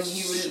 when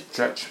he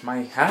stretch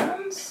my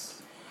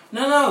hands?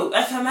 No,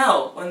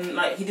 FML. When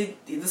like he did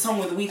the song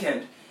with The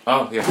Weeknd.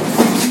 Oh, yeah.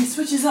 He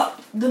switches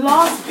up the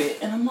last bit,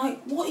 and I'm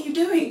like, what are you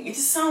doing? It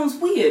just sounds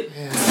weird.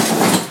 Yeah.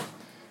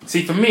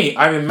 See, for me,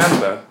 I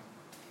remember...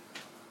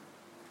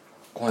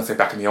 I want to say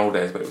back in the old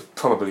days, but it was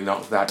probably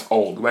not that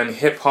old. When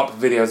hip-hop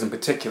videos in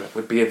particular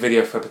would be a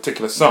video for a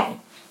particular song,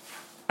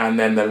 and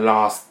then the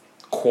last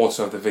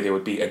quarter of the video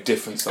would be a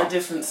different song. A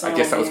different song. I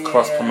guess that was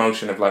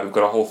cross-promotion of like, we've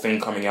got a whole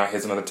thing coming out,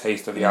 here's another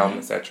taste of the album,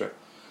 etc.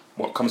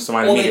 What comes to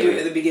mind immediately... Or they do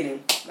it at the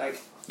beginning,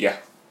 like... Yeah.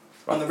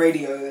 On the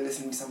radio, they're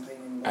listening to something.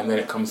 And then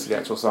it comes to the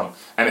actual song.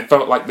 And it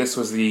felt like this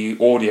was the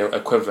audio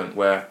equivalent,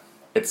 where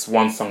it's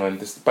one song and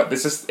this... But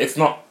this is, it's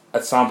not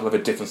a sample of a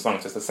different song,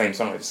 it's just the same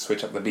song, they just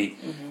switch up the beat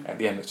at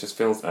the end, it just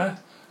feels... Because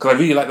I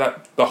really like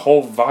that, the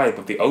whole vibe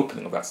of the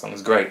opening of that song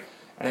is great.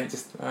 And it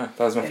just, that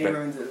was my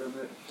favorite.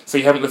 So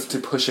you haven't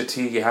listened to Pusha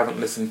T, you haven't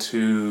listened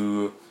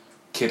to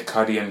Kid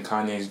Cudi and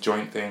Kanye's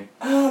joint thing?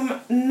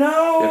 No.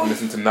 You haven't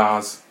listened to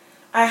Nas?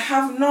 I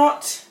have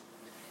not.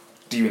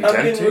 Do you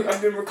intend to?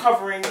 I've been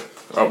recovering.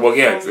 Oh, well,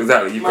 yeah,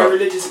 exactly. You've got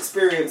religious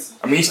experience.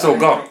 I mean, you still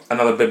got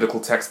another biblical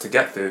text to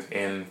get through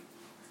in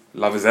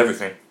Love Is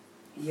Everything.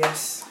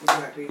 Yes,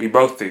 exactly. We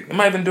both do. You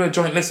might even do a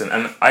joint listen,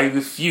 and I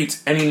refute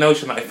any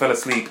notion that I fell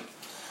asleep.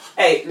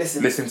 Hey,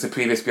 listen. Listening to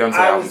previous Beyonce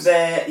albums. I was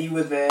there, you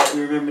were there,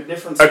 we remember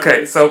different stories.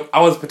 Okay, so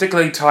I was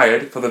particularly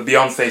tired for the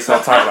Beyonce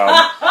self-titled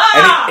album.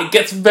 And it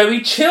gets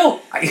very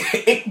chill.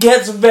 It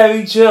gets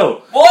very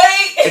chill. Boy!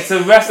 It's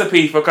a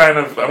recipe for kind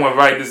of, I'm going to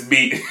ride this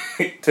beat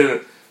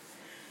to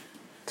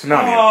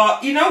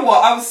Narnia. You know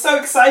what? I was so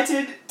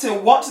excited to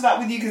watch that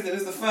with you because it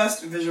was the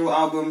first visual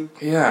album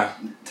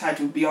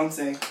titled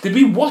Beyonce. Did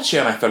we watch it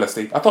and I fell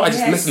asleep? I thought I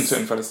just listened to it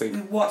and fell asleep.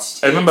 We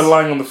watched it. I remember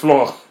lying on the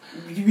floor.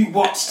 We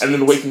watched and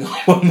then waking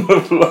up on the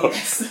floor.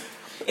 Yes.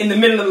 In the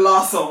middle of the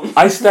last song.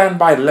 I stand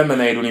by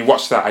Lemonade. When you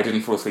watch that, I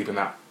didn't fall asleep in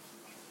that.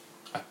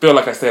 I feel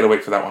like I stayed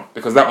awake for that one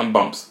because that one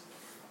bumps.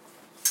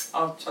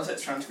 I'll check the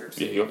transcripts.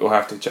 Yeah, you'll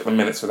have to check the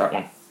minutes for that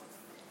one.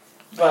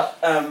 But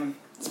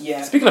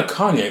yeah. Speaking of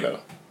Kanye though,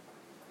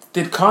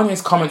 did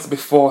Kanye's comments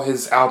before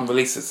his album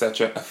release,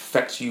 etc.,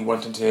 affect you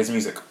wanting to hear his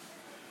music?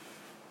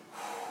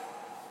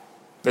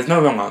 There's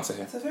no wrong answer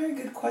here. It's a very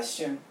good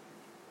question.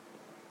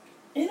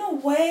 In a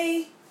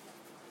way,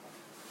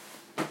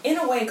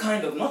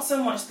 kind of. Not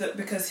so much that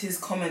because his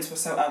comments were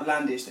so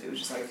outlandish that it was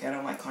just like, okay, I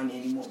don't like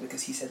Kanye anymore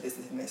because he said this,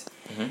 this, and this.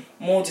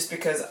 Mm-hmm. More just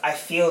because I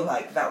feel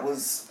like that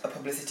was a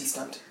publicity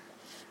stunt.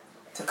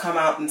 To come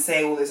out and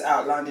say all this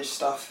outlandish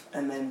stuff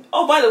and then,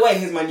 oh, by the way,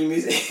 here's my new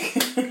music.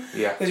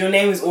 Yeah. Because your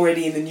name is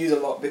already in the news a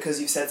lot because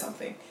you've said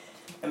something.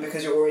 And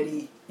because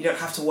you don't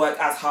have to work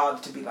as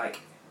hard to be like,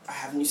 I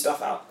have new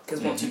stuff out.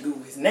 Because once you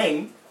Google his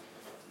name,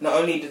 not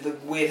only did the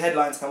weird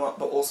headlines come up,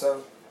 but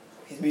also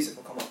his music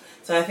will come up.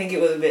 So I think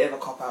it was a bit of a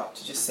cop-out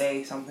to just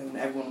say something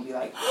that everyone will be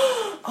like,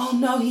 oh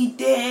no, he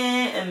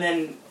didn't. And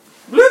then,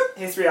 bloop,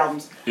 here's 3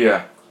 albums.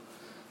 Yeah.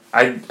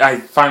 I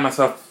find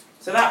myself...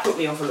 So that put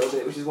me off a little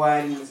bit, which is why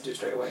I didn't listen to it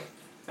straight away.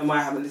 And why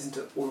I haven't listened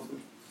to all of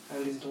them. I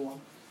listen to one.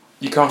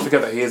 You can't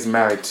forget that he is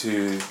married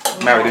into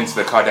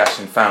the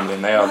Kardashian family,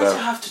 and they are I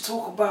have to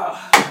talk about.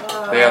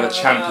 They are the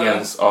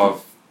champions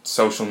of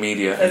social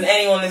media. If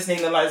anyone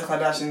listening that likes the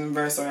Kardashians, I'm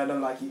very sorry, I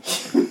don't like you.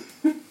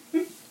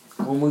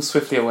 We'll move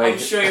swiftly away. I'm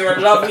sure you're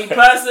a lovely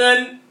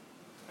person,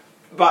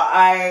 but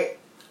I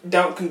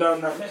don't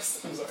condone that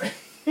mess. I'm sorry.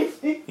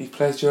 You've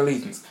pledged your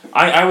allegiance.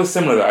 I was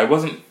similar though. I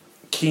wasn't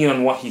keen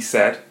on what he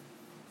said,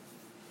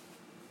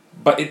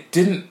 but it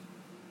didn't.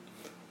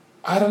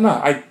 I don't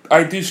know.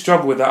 I do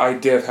struggle with that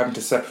idea of having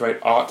to separate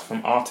art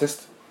from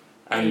artist,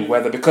 and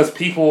whether, because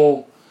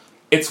people,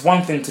 it's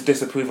one thing to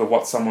disapprove of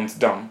what someone's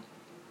done.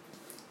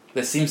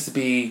 There seems to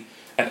be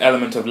an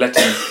element of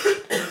letting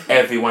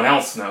everyone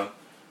else know,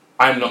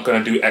 I'm not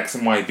going to do X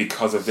and Y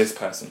because of this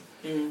person.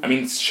 I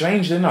mean,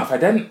 strangely enough, I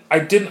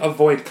didn't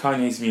avoid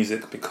Kanye's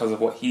music because of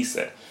what he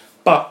said.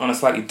 But on a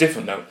slightly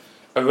different note,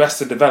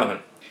 Arrested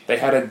Development, they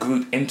had a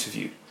group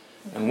interview,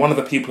 and one of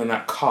the people in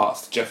that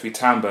cast, Jeffrey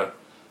Tambor,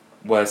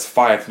 was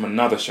fired from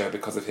another show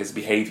because of his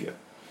behaviour.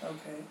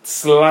 Okay.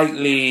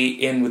 Slightly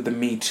in with the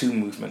Me Too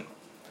movement.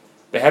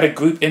 They had a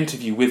group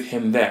interview with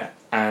him there,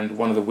 and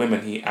one of the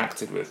women he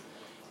acted with,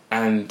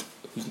 and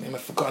whose name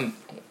I've forgotten,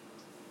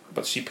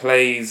 but she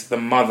plays the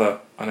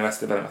mother on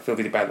Arrested Development. I feel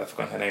really bad that I've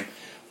forgotten her name.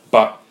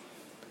 But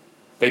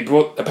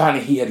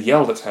apparently he had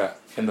yelled at her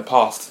in the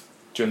past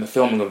during the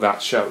filming of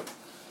that show.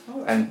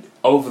 Oh. And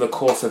over the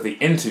course of the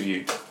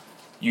interview,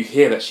 you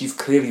hear that she's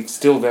clearly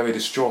still very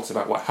distraught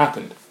about what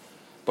happened.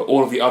 But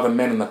all of the other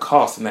men in the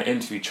cast in that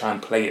interview try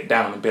and play it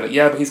down and be like,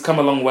 yeah, but he's come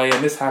a long way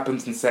and this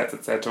happens in sets,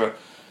 etc.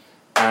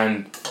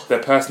 And the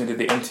person who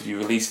did the interview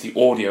released the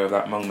audio of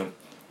that moment.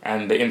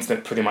 And the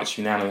internet pretty much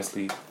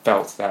unanimously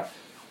felt that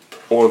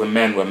all of the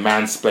men were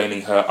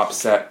mansplaining her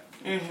upset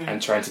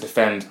and trying to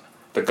defend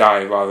the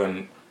guy rather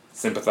than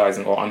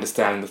sympathising or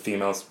understanding the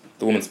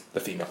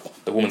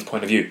woman's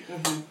point of view.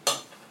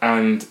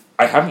 And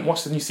I haven't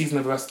watched the new season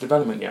of Arrested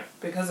Development yet.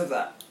 Because of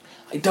that?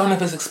 I don't know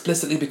if it's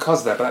explicitly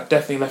because of that, but that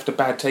definitely left a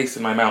bad taste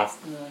in my mouth.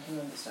 No, I can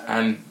understand.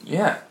 And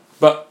yeah,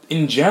 but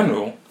in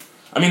general,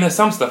 I mean, there's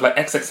some stuff like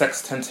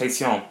XXX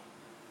Tentacion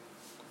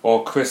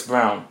or Chris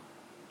Brown.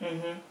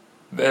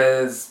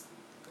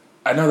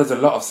 I know there's a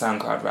lot of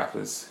SoundCloud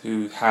rappers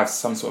who have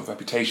some sort of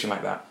reputation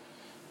like that,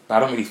 but I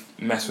don't really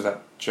mess with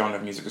that genre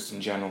of music just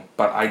in general.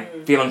 But I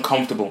feel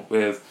uncomfortable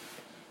with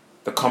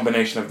the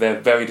combination of their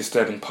very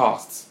disturbing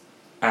pasts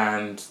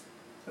and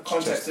the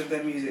context of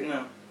their music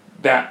now.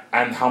 That,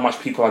 and how much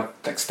people are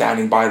like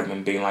standing by them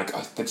and being like,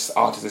 oh, they're just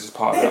artists, this is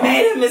part of They it.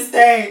 made a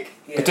mistake!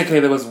 Yeah. Particularly,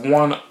 there was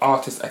one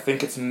artist, I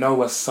think it's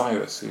Noah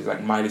Cyrus, who's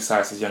like Miley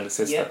Cyrus's younger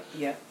sister,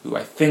 who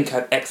I think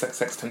had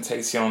XXX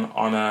Tentacion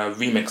on a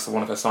remix of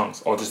one of her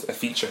songs, or just a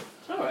feature.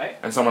 Alright.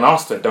 And someone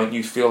asked her, don't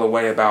you feel a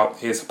way about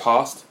his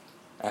past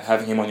and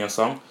having him on your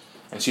song?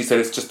 And she said,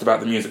 it's just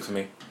about the music for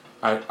me.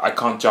 I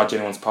can't judge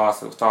anyone's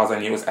past. As far as I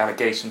knew, it was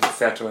allegations,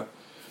 etc.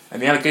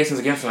 And the allegations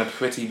against him are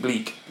pretty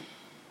bleak.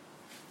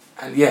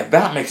 And yeah,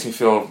 that makes me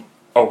feel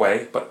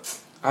away, but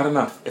I don't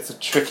know. It's a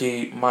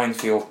tricky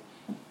minefield.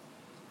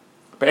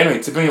 But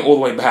anyway, to bring it all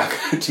the way back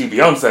to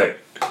Beyonce.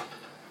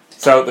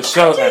 So the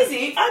show... And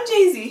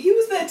Jay-Z, he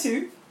was there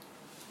too.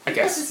 I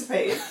guess.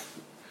 Participated.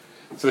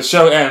 So the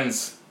show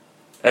ends.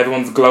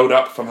 Everyone's glowed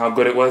up from how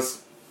good it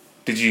was.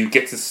 Did you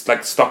get to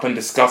like stop and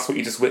discuss what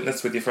you just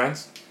witnessed with your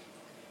friends?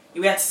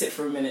 We had to sit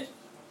for a minute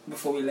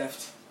before we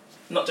left.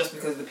 Not just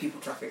because of the people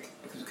traffic,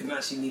 because we couldn't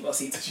actually leave our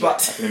seats.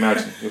 But I can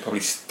imagine. You're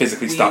probably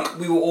physically stuck.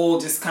 We were all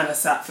just kind of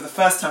sat. For the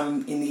first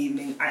time in the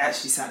evening, I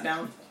actually sat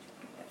down.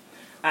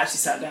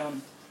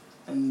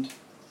 And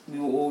we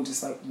were all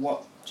just like,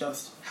 what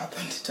just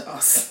happened to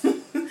us?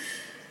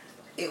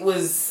 It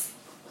was...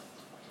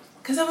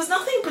 Because there was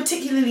nothing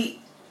particularly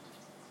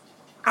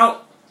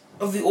out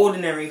of the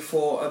ordinary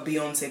for a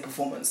Beyonce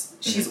performance.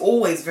 She's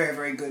always very,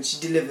 very good. She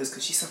delivers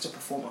because she's such a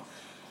performer.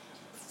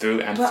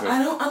 Through and But through.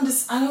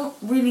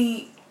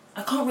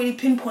 I can't really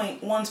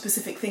pinpoint one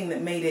specific thing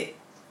that made it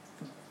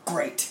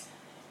great.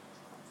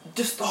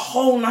 Just the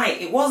whole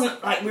night. It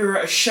wasn't like we were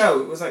at a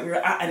show. It was like we were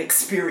at an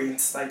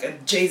experience, like a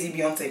Jay-Z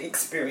Beyonce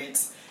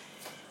experience.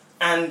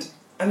 And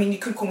I mean, you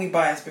could call me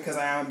biased because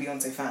I am a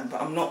Beyonce fan,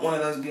 but I'm not one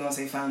of those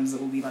Beyonce fans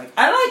that will be like,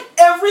 I like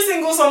every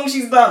single song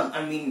she's done.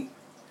 I mean,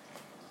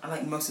 I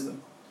like most of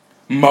them.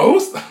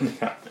 Most?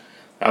 That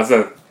was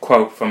a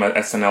quote from an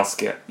SNL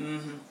skit. We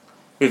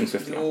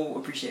all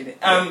appreciate it.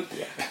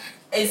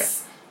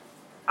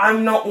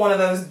 I'm not one of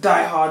those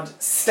diehard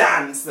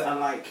stans that are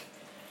like,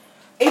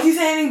 if you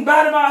say anything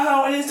bad about her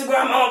on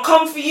Instagram, I'll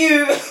come for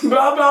you,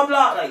 blah, blah,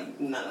 blah. Like,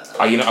 no.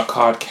 Are you not a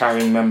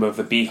card-carrying member of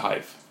the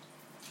Beehive?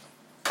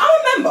 I'm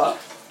a member.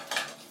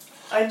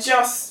 I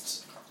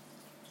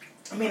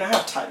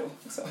have Tidal,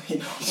 so, you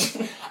know.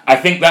 I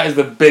think that is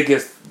the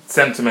biggest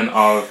sentiment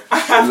of I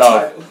have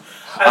love. Tidal.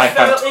 I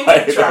fell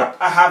into the trap.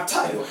 I have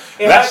Tidal.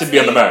 That should be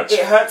on the merch.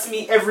 It hurts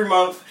me every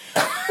month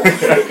when it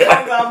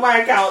comes out of my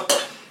account.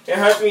 It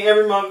hurts me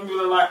every month.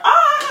 People are like,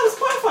 I have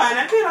Spotify and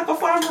I pay like a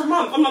 $5 a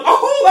month. I'm like,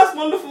 oh, that's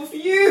wonderful for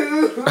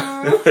you.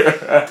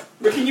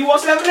 But can you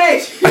watch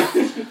Lemonade?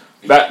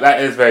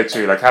 That is very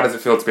true. Like, how does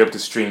it feel to be able to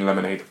stream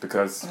Lemonade?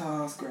 Because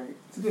that's great.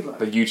 It's a good life.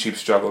 the YouTube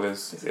struggle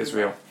is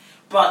real.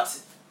 But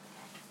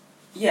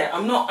yeah,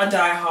 I'm not a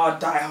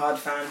die-hard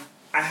fan.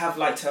 I have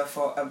liked her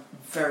for a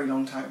very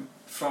long time,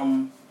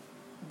 from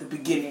the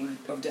beginning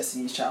of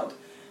Destiny's Child.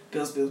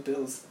 Bills,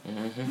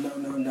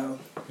 Mm-hmm. no,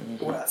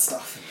 all that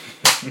stuff.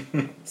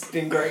 It's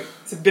been great.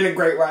 It's been a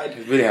great ride.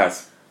 It really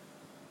has.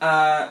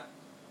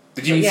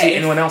 Did you see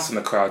anyone else in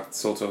the crowd,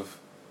 sort of?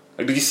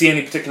 Like, did you see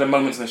any particular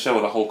moments in the show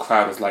where the whole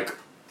crowd was like,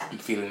 I'm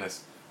feeling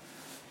this?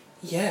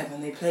 Yeah,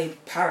 when they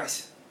played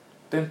Paris.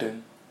 Dun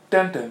dun,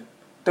 dun dun,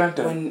 dun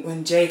dun.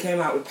 When Jay came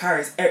out with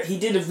Paris, he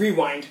did a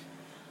rewind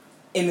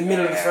in the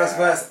middle of the first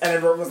verse, and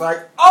everyone was like,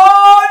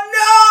 "Oh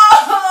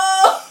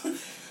no!"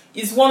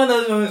 It's one of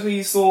those moments where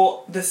you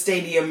saw the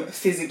stadium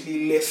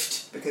physically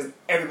lift because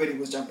everybody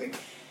was jumping,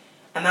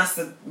 and that's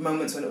the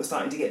moments when it was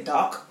starting to get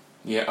dark.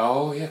 Yeah.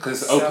 Oh yeah,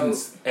 because it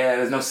opens.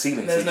 There's no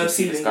ceiling. There's so you no can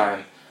see the ceiling.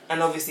 sky.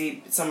 And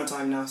obviously it's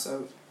summertime now,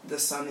 so the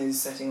sun is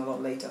setting a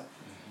lot later.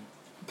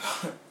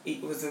 But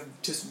it was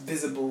just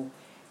visible.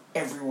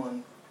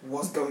 Everyone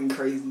was going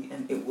crazy,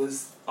 and it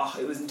was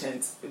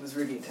intense. It was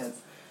really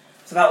intense.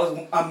 So that was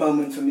a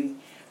moment for me.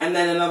 And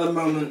then another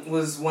moment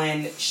was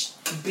when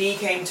B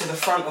came to the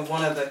front of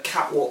one of the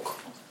catwalk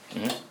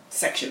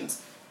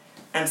sections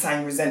and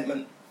sang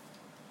Resentment.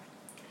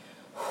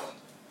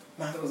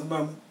 Man, it was a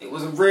moment. It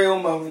was a real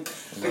moment.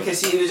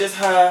 Because it was just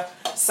her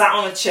sat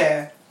on a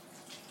chair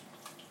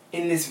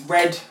in this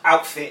red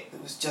outfit. It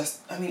was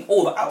just,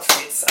 all the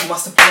outfits. I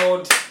must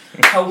applaud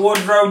her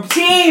wardrobe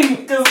team,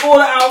 because all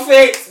the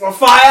outfits were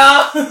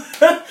fire.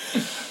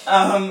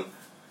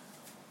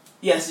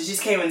 So she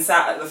just came and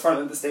sat at the front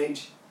of the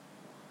stage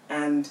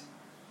and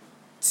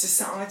just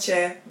sat on a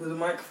chair with a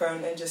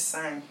microphone and just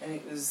sang. And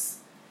it was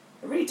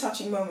a really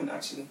touching moment,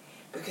 actually,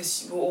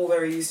 because we're all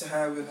very used to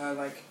her with her,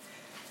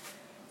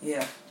 We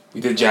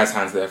did jazz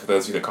hands there for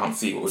those of you that can't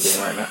see what we're doing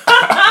right now.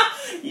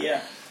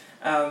 Yeah.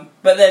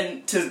 But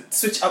then to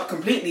switch up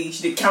completely,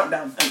 she did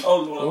Countdown, and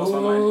oh Lord, I lost my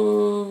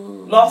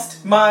mind.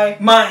 Lost my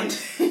mind.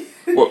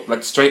 What,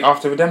 like straight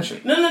after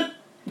Redemption? No.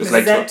 Just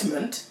later.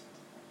 Resentment.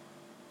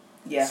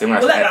 Yeah. So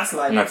We'll let that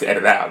slide. I'm going to have to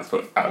edit that out. Let's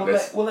put out of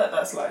this. We'll let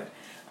that slide.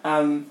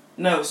 No,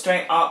 not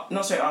straight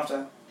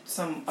after.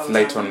 Some other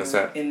Later time on in the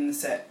set. In the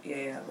set,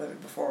 yeah. Whether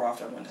before or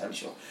after, I'm not entirely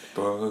sure.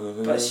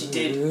 But she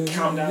did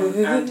Countdown,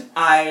 and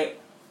I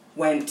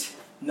went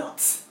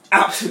nuts.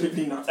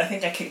 Absolutely nuts. I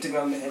think I kicked a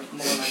girl in the head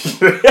more than I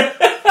did.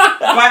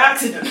 By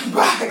accident. Shitty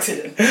by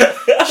accident.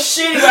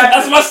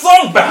 That's my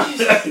song, band!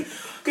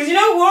 Because we're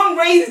on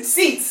raised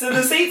seats, so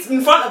the seats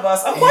in front of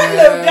us are quite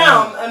low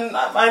down, and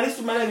I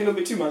lifted my leg a little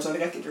bit too much. I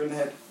think I kicked her in the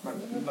head. My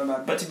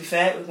bad. But to be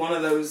fair, it was one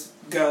of those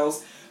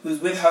girls who was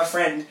with her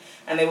friend,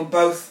 and they were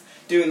both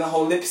doing the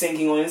whole lip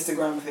syncing on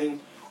Instagram thing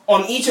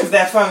on each of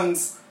their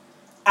phones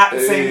at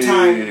the same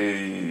time.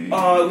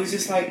 Oh, it was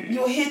just like,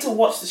 you're here to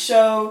watch the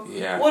show.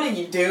 Yeah. What are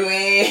you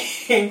doing?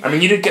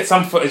 You did get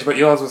some footage, but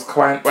yours was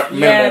quite...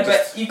 Yeah,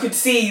 but you could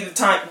see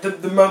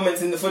the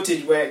moments in the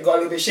footage where it got a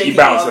little bit shaky. You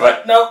bounced,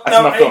 no, I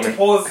need filming. to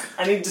pause.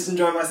 I need to just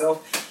enjoy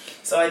myself.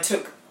 So I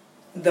took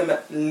them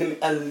at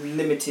a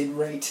limited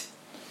rate.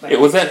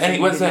 Was there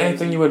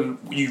anything you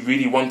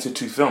really wanted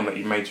to film that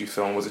made you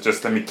film? Was it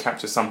just, let me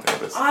capture something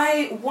of this?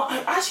 I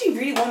actually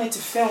really wanted to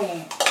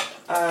film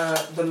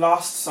the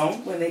last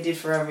song when they did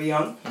Forever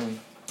Young.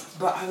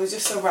 But I was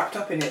just so wrapped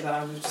up in it that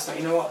I was just like,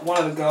 you know what? One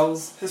of the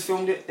girls has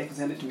filmed it. They can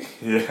send it to me.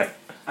 Yeah.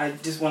 I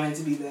just wanted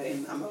to be there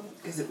in that moment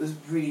because it was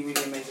really,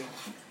 really amazing.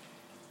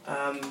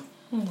 It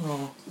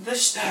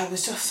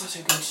was just such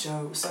a good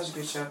show. It was such a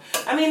good show.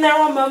 There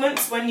are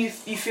moments when you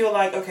feel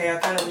like, okay, I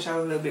kind of wish I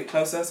was a little bit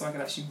closer so I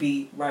could actually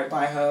be right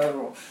by her,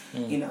 or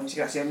she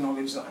could actually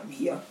acknowledge that I'm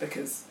here,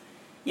 because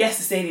yes,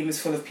 the stadium is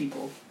full of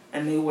people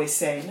and they always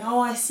say, no,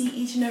 I see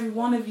each and every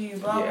one of you,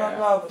 blah blah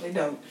blah, but they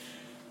don't.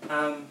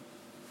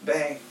 But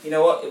hey, you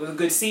know what? It was a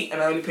good seat,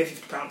 and I only paid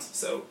 £50,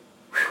 so.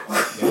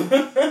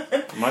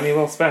 Money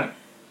well spent.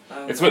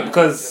 It's weird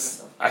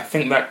because I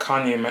think that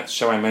Kanye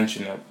show I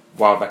mentioned a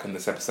while back in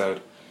this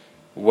episode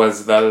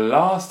was the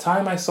last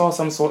time I saw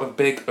some sort of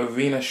big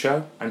arena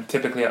show. I'm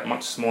typically at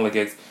much smaller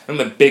gigs. And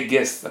the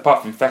biggest,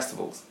 apart from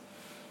festivals,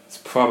 it's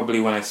probably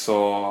when I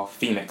saw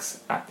Phoenix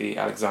at the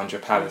Alexandra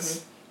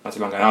Palace not too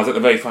long ago. And I was at the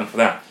very front for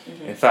that.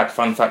 In fact,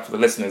 fun fact for the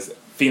listeners,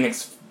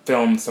 Phoenix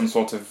filmed some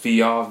sort of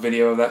VR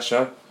video of that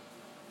show.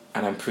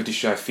 And I'm pretty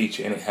sure I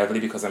feature in it heavily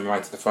because I'm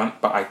right at the front,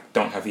 but I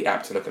don't have the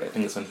app to look at it. I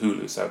think it's on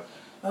Hulu, so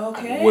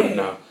I wouldn't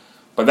know.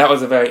 But that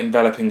was a very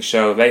enveloping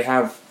show. They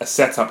have a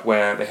setup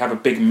where they have a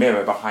big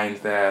mirror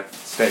behind their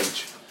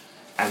stage,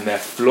 and their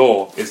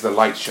floor is the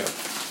light show,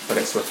 but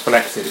it's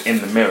reflected in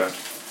the mirror.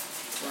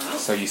 Wow.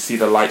 So you see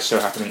the light show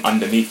happening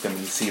underneath them,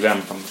 and you see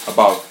them from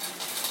above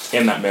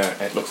in that mirror,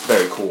 and it looks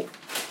very cool.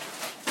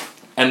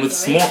 And with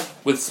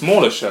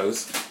smaller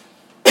shows,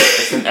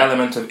 it's an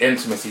element of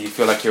intimacy. You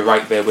feel like you're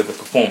right there with the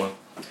performer.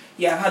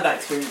 Yeah, I've had that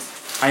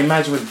experience. I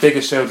imagine with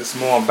bigger shows, it's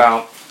more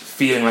about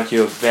feeling like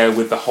you're there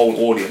with the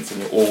whole audience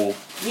and you're all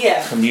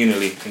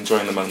communally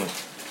enjoying the moment.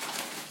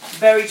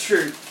 Very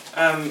true.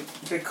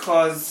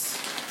 Because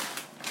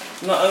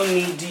not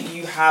only do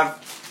you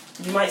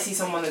might see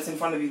someone that's in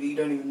front of you that you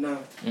don't even know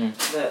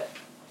that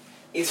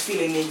is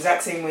feeling the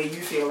exact same way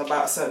you feel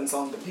about a certain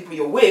song, but people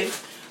you're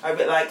with are a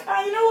bit like,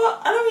 you know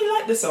what, I don't really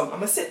like this song, I'm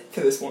gonna sit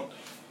to this one.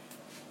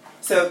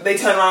 So they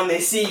turn around, they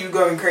see you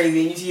going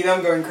crazy, and you see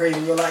them going crazy,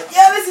 and you're like,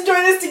 yeah, let's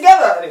enjoy this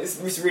together, and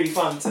it's really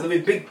fun. So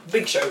there'll be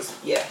big shows,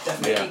 yeah,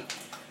 definitely. Yeah.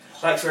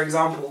 Like, for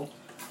example,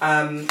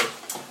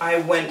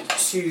 I went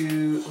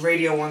to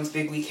Radio 1's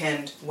Big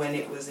Weekend when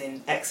it was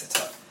in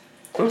Exeter.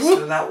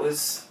 So that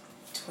was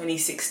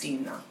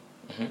 2016 now.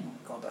 Oh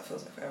God, that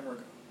feels like forever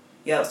ago.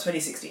 Yeah, that was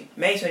 2016.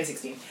 May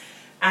 2016.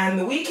 And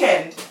The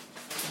Weeknd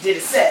did a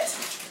set.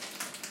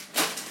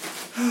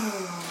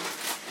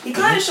 He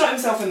kind of shot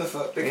himself in the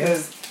foot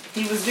because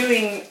he was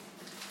doing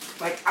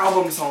like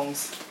album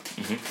songs.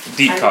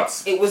 Deep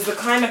cuts. It was the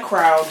kind of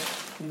crowd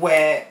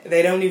where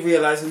they'd only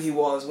realise who he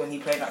was when he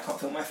played I Can't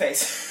Feel My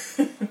Face.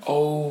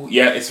 Oh,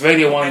 yeah, it's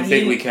Radio 1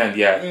 Big Weekend,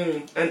 yeah.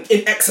 And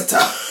in Exeter.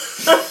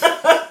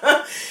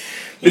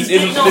 This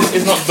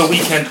is not The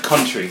Weekend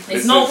country.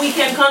 It's not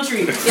Weekend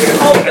country. It's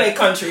Coldplay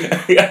country.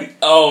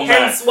 Oh,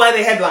 man. Hence why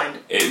they headlined.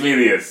 It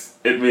really is.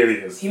 It really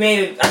is. He made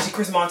it. Actually,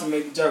 Chris Martin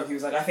made the joke. He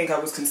was like, "I think I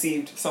was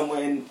conceived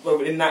somewhere in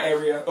that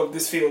area of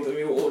this field," and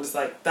we were all just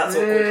like, "That's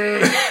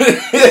awkward."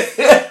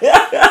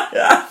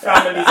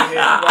 Families are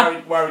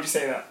here. Why would you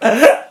say that?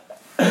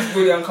 It's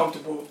really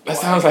uncomfortable. That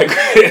sounds like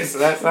Chris.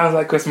 That sounds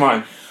like Chris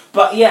Martin.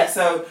 But yeah,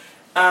 so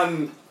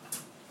why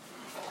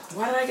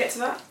did I get to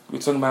that? We're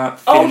talking about.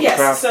 Oh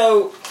yes,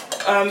 so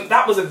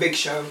that was a big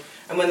show,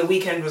 and when The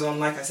Weeknd was on,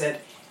 like I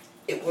said,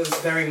 it was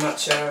very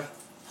much a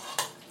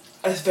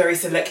very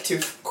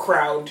selective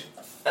crowd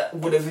that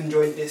would have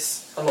enjoyed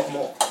this a lot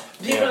more.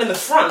 People in the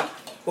front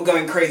were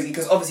going crazy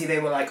because obviously they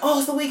were like, "Oh,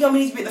 it's The Weeknd, we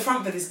need to be at the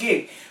front for this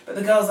gig." But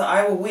the girls that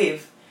I were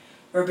with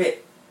were a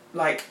bit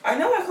like, "I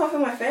know I can't feel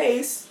my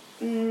face.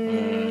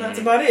 That's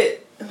about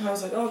it." And I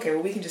was like, oh, "Okay,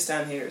 well we can just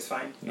stand here. It's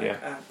fine.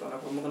 Like, I'm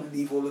not going to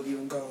leave all of you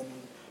and go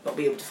and not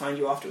be able to find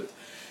you afterwards."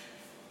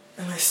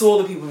 And I saw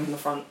the people in the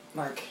front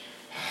like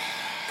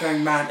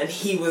going mad, and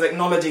he was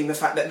acknowledging the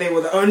fact that they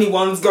were the only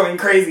ones going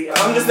crazy. And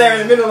I'm just there in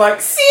the middle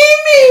like, "See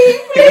me,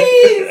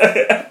 please!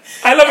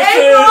 I love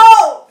it,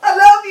 I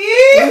love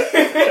you!"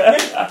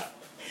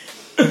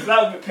 That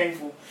was a bit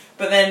painful.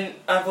 But then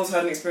I've also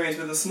had an experience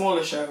with a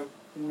smaller show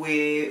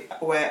where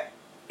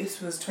this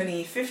was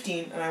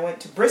 2015, and I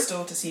went to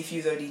Bristol to see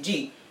Fuse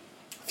ODG.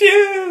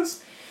 Fuse!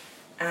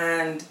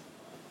 And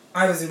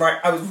I was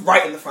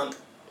right in the front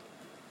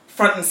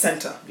and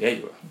centre. Yeah,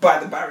 you were. By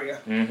the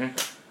barrier.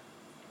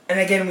 And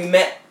again, we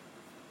met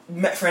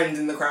friends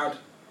in the crowd,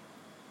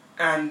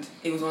 and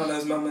it was one of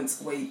those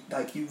moments where you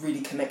really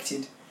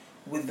connected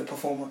with the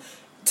performer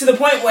to the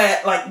point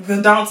where like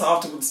the dancer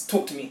afterwards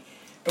talked to me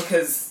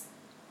because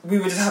we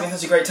were just having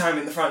such a great time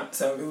in the front.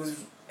 So it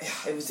was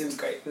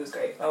great. It was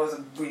great. That was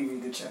a really,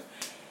 really good show,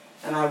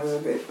 and I was a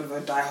bit of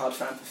a diehard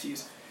fan for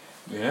Fuse.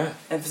 Yeah.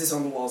 Emphasis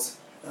on the was.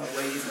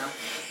 Where he is now.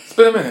 It's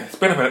been a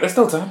minute. There's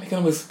still time. You can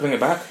always bring it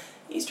back.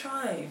 He's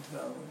tried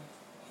though.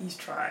 He's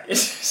tried.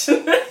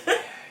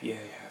 Yeah,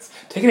 yes.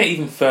 Taking it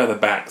even further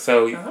back,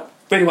 so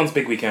Radio 1's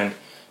Big Weekend,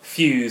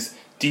 Fuse,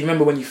 do you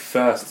remember when you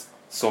first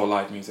saw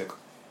live music?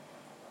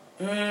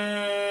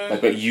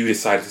 Like that you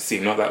decided to see,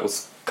 not that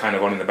was kind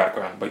of on in the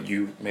background, but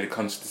you made a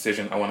conscious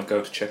decision, I want to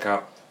go to check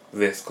out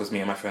this because me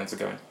and my friends are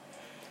going.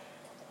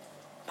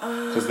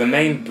 Because the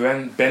name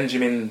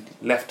Benjamin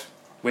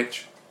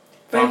Leftwich.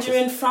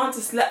 Benjamin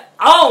Francis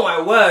Oh my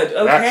word,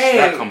 okay.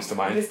 That comes to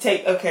mind.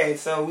 Okay,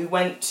 so we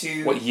went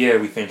to... What year are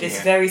we thinking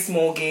this very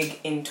small gig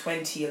in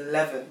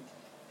 2011.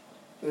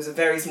 It was a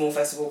very small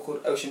festival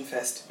called Ocean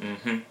Fest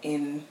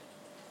in...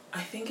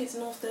 I think it's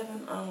North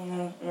Devon. I don't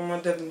know. All my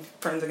Devon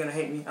friends are going to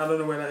hate me. I don't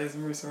know where that is.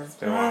 I'm really sorry.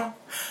 Hello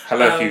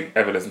if you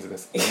ever listen to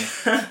this.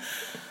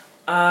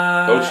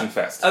 Ocean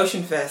Fest.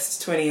 Ocean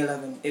Fest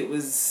 2011. It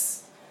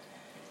was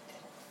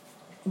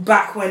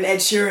back when Ed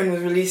Sheeran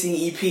was releasing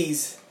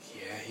EPs.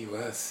 He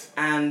was.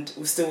 And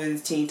was still with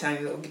his teeny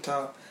tiny little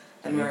guitar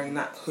and wearing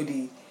that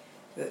hoodie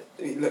that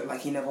it looked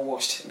like he never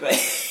washed. But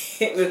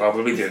it was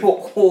probably did. We were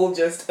all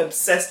just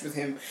obsessed with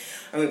him.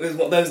 And it was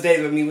one of those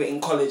days when we were in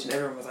college and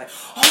everyone was like,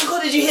 "Oh my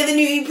God, did you hear the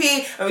new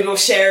EP?" And we'd all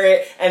share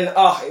it. And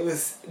it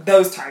was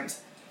those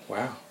times.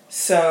 Wow.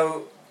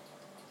 So,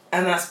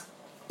 and that's,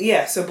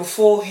 so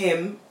before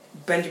him,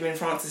 Benjamin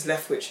Francis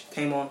Leftwich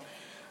came on.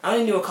 I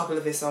only knew a couple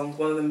of his songs,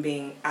 one of them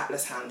being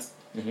Atlas Hands.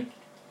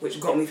 Which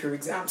got me through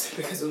exams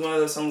because it was one of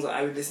those songs that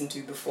I would listen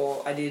to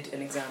before I did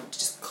an exam to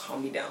just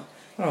calm me down.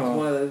 It was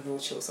one of those real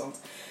chill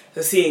songs.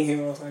 So seeing him,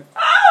 I was like,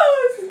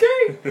 "Oh, this is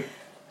great!"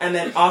 And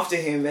then after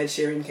him, Ed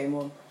Sheeran came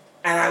on,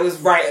 and I was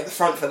right at the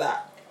front for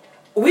that.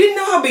 We didn't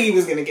know how big he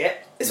was gonna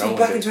get. This was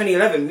back in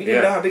 2011. We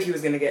didn't know how big he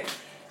was gonna get,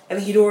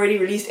 and he'd already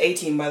released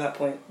 18 by that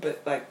point.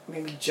 But like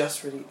maybe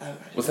just released.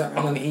 Was that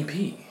on an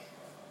EP?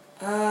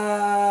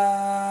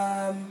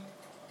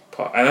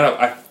 I don't know.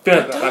 I feel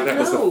like that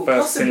was the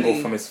first single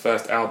from his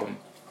first album.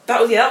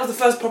 That was the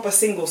first proper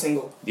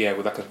single. Yeah,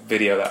 with like a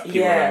video that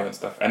people remember and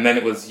stuff. And then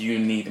it was You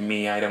Need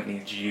Me, I Don't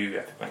Need You.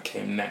 I think that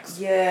came next.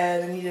 Yeah,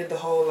 then he did the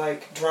whole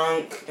like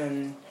Drunk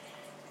and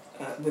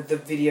with the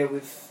video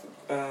with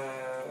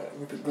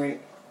Rupert Grint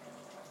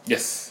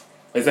Yes.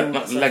 Is that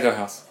not Lego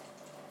House?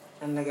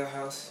 and Lego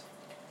House.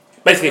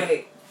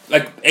 Basically,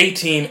 like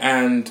 18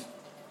 and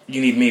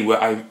You Need Me,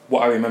 what I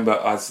remember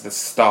as the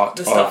start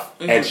of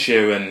Ed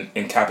Sheeran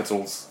in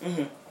Capitals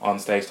on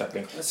stage type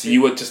thing. That's so true.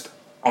 you were just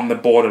on the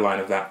borderline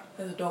of that.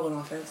 There's a dog on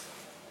our fence.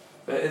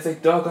 There is a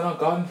dog on our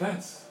garden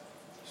fence.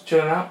 Just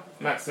chilling out,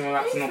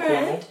 maximum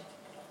Cornwall.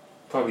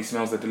 Probably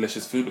smells the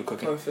delicious food we're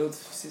cooking. Cornfield,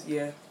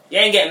 yeah. You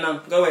ain't getting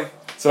none. Go away.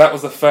 So that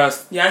was the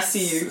first. Yeah, I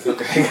see you.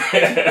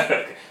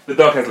 Okay. The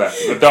dog has left.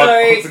 The dog,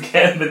 Sorry. once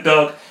again, the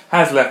dog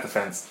has left the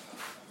fence.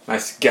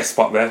 Nice guest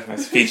spot there.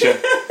 Nice feature.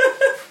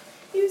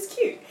 He was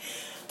cute.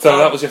 So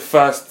that was your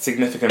first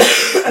significant I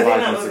think live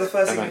that was music the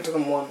first event.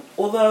 significant one.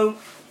 Although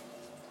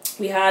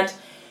we had,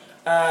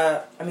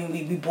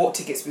 we bought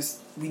tickets because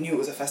we knew it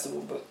was a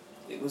festival, but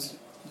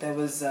there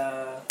was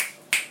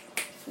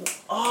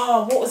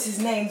what was his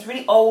name? It's a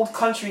really old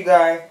country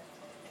guy.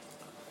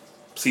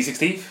 C6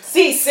 Steve?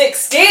 C6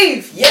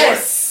 Steve.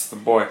 Yes. The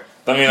boy.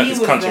 Don't mean like He his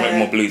was country, there. meant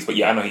more blues, but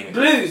yeah, I know he meant.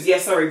 Blues. Yeah,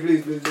 sorry,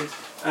 blues.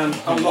 I'm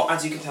not,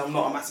 as you can tell, I'm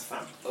not a massive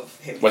fan of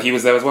him. But he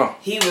was there as well.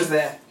 He was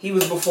there. He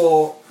was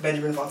before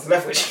Benjamin Francis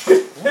Leftwich.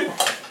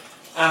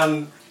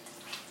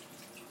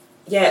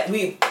 Yeah,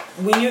 we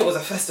knew it was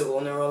a festival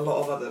and there were a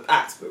lot of other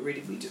acts, but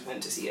really we just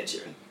went to see Ed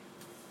Sheeran.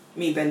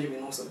 Me and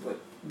Benjamin also, but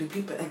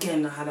people,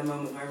 again, I had a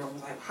moment where everyone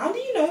was like, how do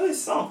you know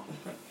this song?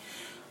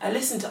 I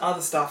listen to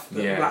other stuff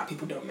that black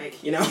people don't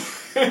make, you know?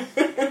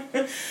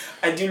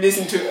 I do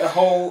listen to a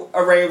whole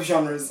array of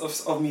genres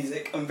of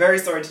music. I'm very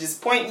sorry to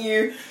disappoint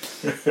you.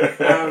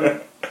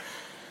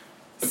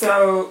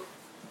 So...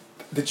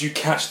 Did you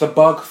catch the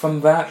bug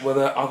from that?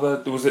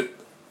 Was it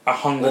a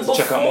hunger to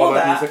check out more of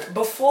that music?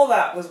 Before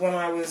that was when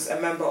I was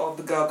a member of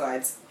the Girl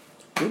Guides.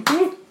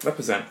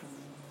 Represent.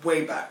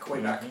 Way back.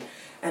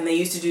 And they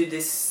used to do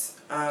this...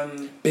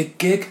 Big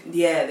Gig?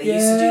 Yeah, they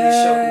used to do this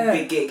show called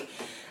Big Gig.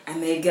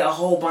 And they'd get a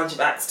whole bunch of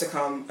acts to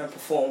come and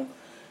perform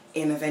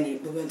in a venue.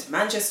 We went to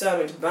Manchester, we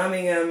went to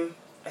Birmingham.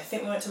 I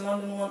think we went to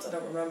London once, I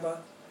don't remember.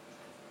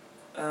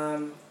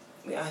 I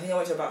think I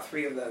went to about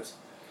 3 of those.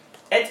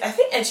 I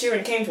think Ed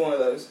Sheeran came to one of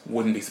those.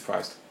 Wouldn't be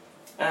surprised.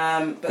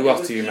 But who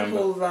else do you remember?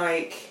 People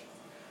like...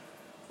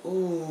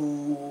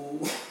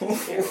 Ooh.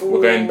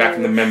 We're going back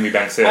in the memory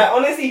banks here. I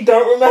honestly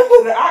don't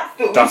remember the act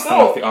that Dusting we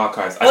saw. off the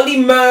archives.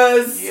 Ollie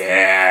Murs.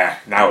 Yeah,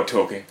 now we're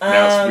talking.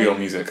 Now it's real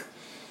music.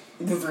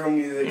 The real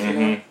music, you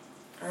know.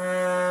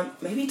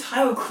 Maybe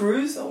Tyler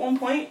Cruz at one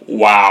point.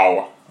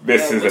 Wow.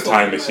 This is a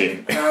time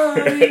machine. You're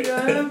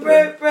gonna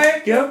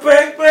break your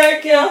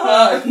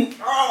heart.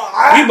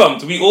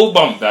 We all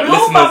bumped that. We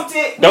all bumped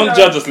it. Don't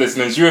judge us,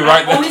 listeners. You were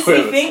right there. I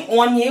honestly think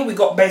one year we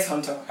got Bass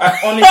Hunter. I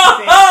honestly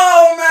think.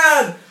 Oh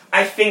man!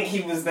 I think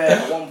he was there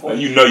at one point.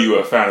 You know you were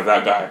a fan of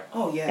that guy.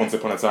 Oh yeah. Once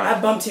upon a time. I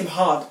bumped him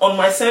hard on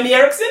my Sony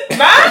Ericsson.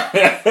 Man,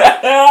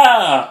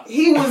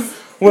 he was.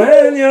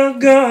 When you're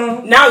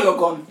gone. Now you're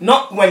gone.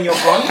 Not when you're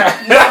gone.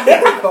 Now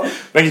you're gone.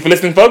 Thank you for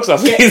listening, folks. I'll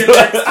see you.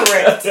 That's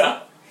correct.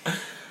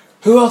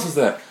 Who else was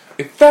there?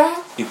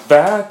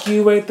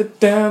 Evacuate the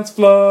dance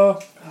floor.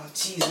 Oh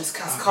Jesus,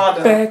 Cascada.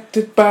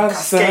 Affected by the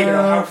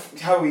Cascada. sound.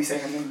 How are we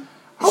saying her name?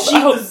 I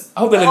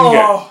hope they let me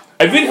get.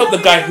 I really hope the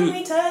guy who.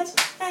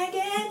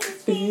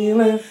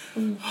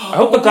 I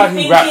hope the guy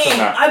who raps on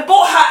that. I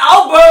bought her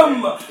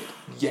album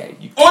Yeah,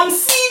 you. on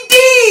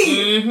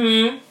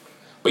CD.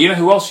 But you know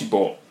who else you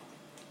bought?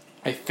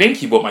 I think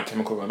he bought My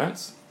Chemical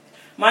Romance.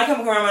 My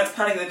Chemical Romance,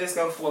 Panic at the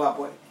Disco, Fall Out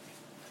Boy.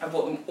 I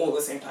bought them all at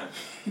the same time.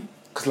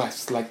 Because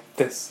life's like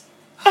this.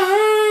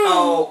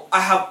 Oh,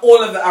 I have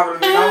all of the Avril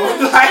Lavigne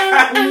albums.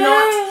 I'm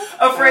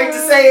not afraid to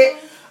say it.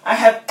 I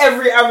have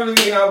every Avril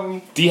Lavigne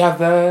album. Do you have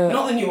the...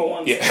 Not the newer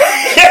ones. Yeah.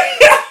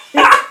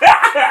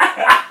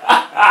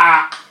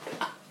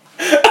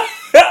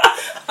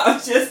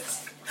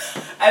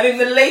 I think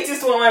the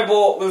latest one I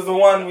bought was the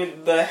one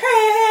with the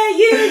hey,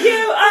 you,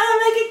 I'm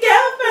like a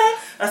girlfriend.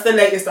 That's the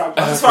latest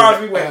album. As far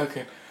as we went.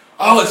 Okay.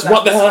 Oh, it's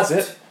What the Hell Is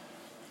It?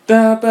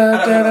 I didn't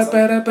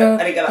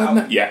get that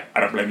album. Yeah, I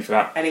don't blame you for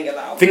that. I didn't get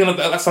that album. Thinking of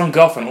that song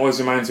Girlfriend always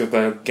reminds you of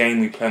the game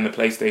we play on the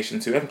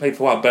PlayStation 2. I haven't played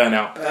for a while,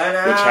 Burnout.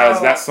 Which has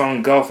that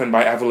song Girlfriend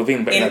by Avril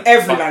Lavigne. But in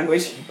every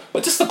language.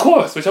 But just the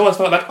chorus, which I always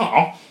felt like, oh,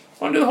 I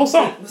want to do the whole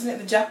song.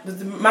 Wasn't it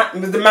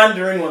the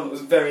Mandarin one that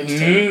was very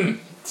entertaining?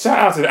 Shout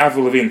out to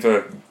Avril Lavigne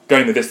for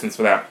going the distance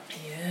for that.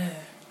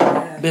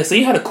 Yeah, so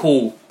you had a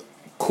cool,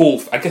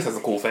 I guess that's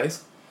a cool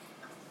phase.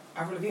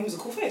 Avril Lavigne was a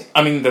cool phase.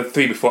 I mean, the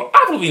 3 before.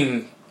 Avril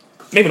Lavigne,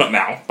 maybe not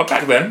now, but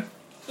back then.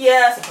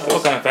 Yeah, I suppose. I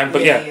was kind of fan.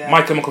 But yeah,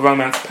 My Chemical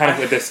Romance, Panic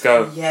at the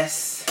Disco.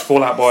 Yes.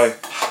 Fall Out Boy.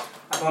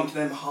 I bumped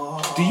them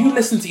hard. Do you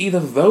listen to either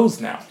of those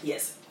now?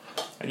 Yes.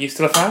 Are you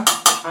still a fan?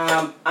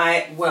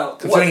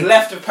 What's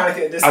left of Panic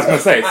at the Disco? I was going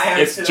to say,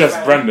 it's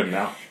just Brendan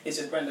now. It's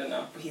just Brendan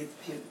now. He's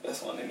the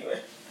best one anyway.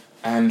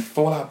 And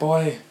Fall Out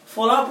Boy.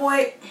 Fall Out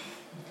Boy.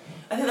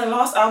 I think the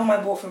last album I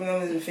bought from them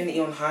was Infinity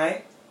on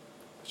High.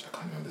 Which I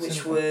can't remember.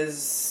 Which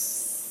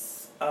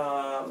was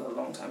a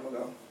long time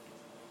ago.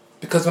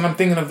 Because when I'm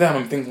thinking of them,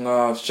 I'm thinking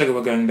of Sugar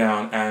We're Going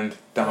Down and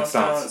Dance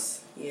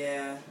Dance.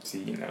 Yeah. See,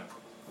 you know.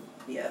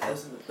 Yeah,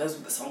 those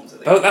were the songs.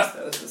 That Oh, those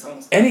were the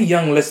songs. Any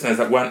young listeners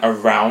that weren't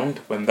around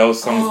when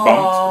those songs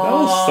bumped,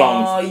 those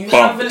songs you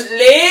bumped. haven't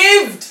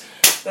lived!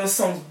 Those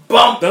songs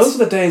bumped! Those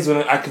were the days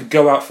when I could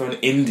go out for an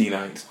indie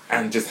night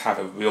and just have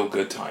a real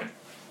good time.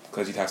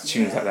 Because you'd have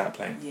tunes like that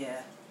playing.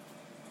 Yeah.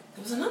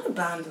 There was another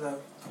band,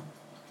 though.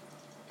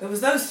 There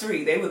was those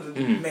three. They were the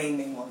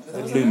main ones. But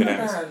there was another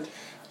band.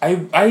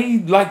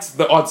 I liked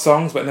the odd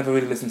songs, but never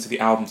really listened to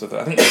the albums of it.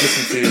 I think I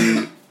listened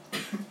to...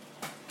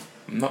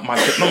 not my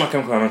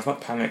Chemical Romance,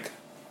 not Panic.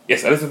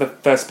 Yes, I listened to the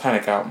first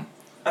Panic album.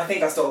 I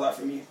think I stole that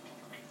from you.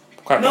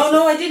 Quite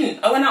No, I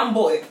didn't. I went out and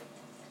bought it.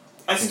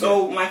 I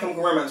stole My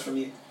Chemical Romance from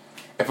you.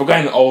 If we're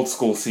going old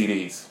school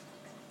CDs...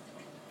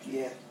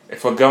 Yeah.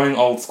 If we're going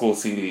old school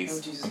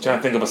CDs, I'm trying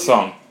to think of a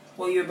song.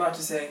 What are you about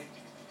to say?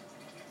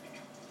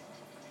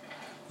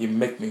 You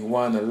make me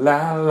wanna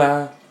la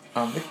la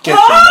on the kitchen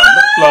on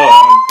the floor.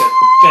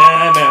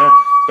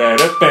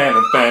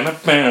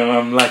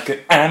 I'm like an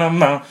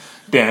animal.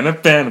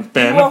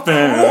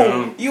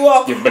 You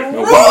are You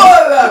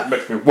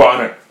make me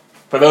wanna.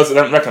 For those that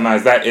don't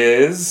recognize, that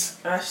is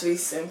Ashley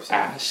Simpson.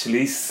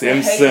 Ashley I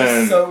Simpson.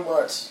 hate you so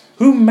much.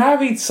 Who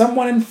married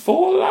someone in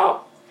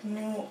Fallout?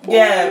 No.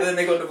 Yeah, but then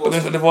they got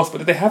divorced. But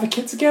did they have a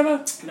kid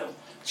together? No.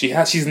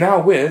 She's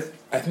now with,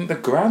 I think, the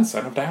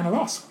grandson of Diana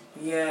Ross.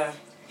 Yeah.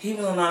 He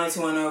was on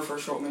 90210 for a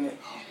short minute.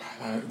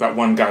 That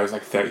one guy was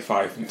like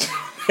 35. He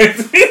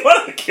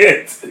was a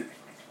kid.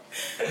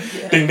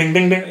 Yeah. Ding, ding,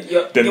 ding, ding.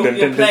 You're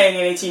playing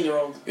an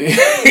 18-year-old.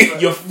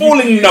 You're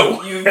fooling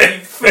no. You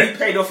fully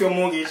paid off your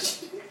mortgage.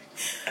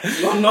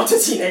 You're not a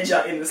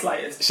teenager in the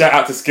slightest. Shout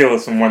out to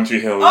Skills from One Tree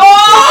Hill.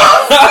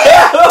 Oh!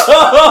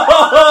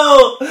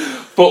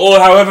 For all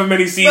however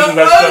many seasons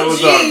that show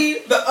was on.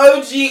 The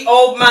OG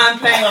old man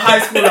playing a high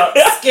schooler.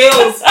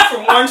 Skills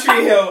from One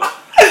Tree Hill.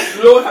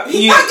 Lord,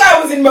 that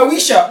guy was in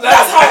Moesha.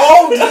 That's how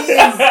old he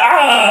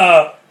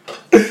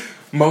is.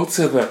 Mo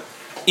to the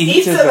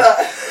E to the.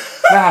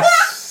 That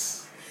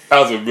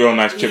was a real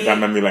nice trip down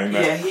memory lane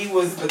there. Yeah, he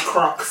was the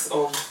crux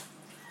of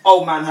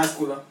old man high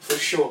schooler, for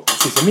sure.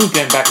 See, for me,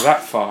 getting back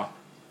that far,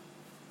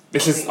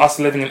 this is us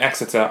living in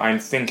Exeter. I'm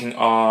thinking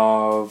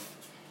of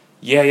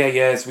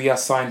Yes, We Are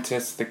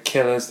Scientists, The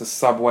Killers, The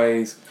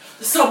Subways.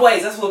 The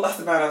Subways, that's the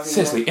band I was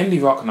thinking. Seriously,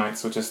 indie rock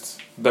nights were just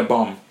the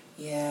bomb.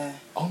 Yeah.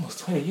 Almost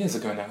 20 years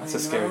ago now. That's a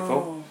scary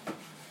thought.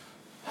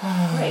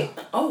 Wait.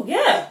 Oh,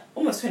 yeah.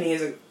 Almost 20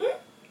 years ago.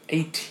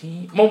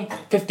 18... Well,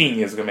 15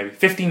 years ago, maybe.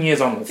 15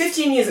 years onwards.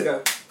 15 years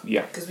ago.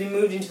 Yeah. Because we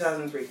moved in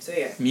 2003, so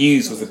yeah.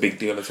 Muse was a big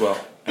deal as well.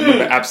 I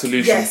remember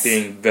Absolution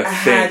being the I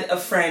thing. had a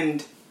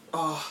friend...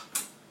 Oh,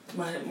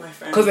 my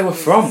friend... Because they were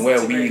from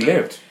where we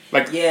lived.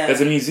 Like, yeah.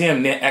 There's a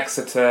museum near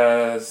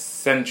Exeter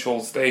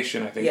Central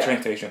Station, I think, train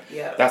station.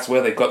 Yeah. That's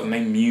where they got the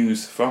name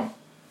Muse from.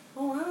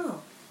 Oh, wow.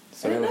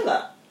 So I didn't know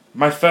that.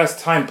 My first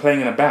time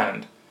playing in a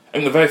band, I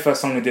think the very first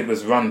song we did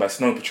was Run by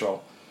Snow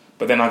Patrol.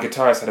 But then our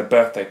guitarist had a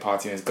birthday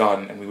party in his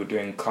garden and we were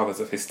doing covers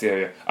of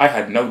Hysteria. I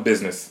had no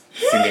business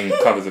singing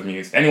covers of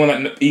Muse.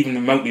 Anyone that even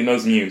remotely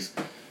knows Muse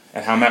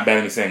and how Matt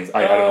Bellamy sings,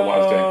 I don't know what I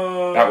was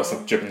doing. That was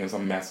some dripping in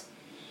some mess.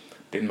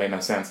 Didn't make no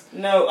sense.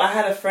 No, I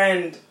had a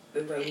friend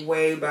like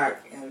way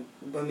back, and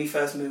when we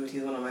first moved, he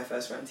was one of my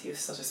first friends. He was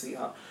such a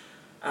sweetheart.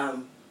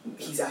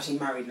 He's actually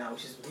married now,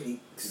 which is really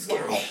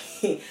scary.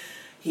 Wow.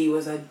 He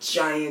was a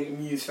giant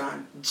Muse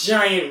fan.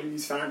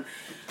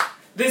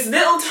 This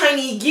little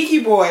tiny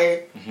geeky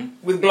boy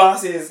with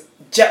glasses,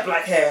 jet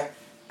black hair,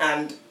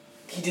 and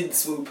he did the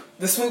swoop.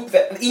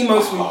 The emo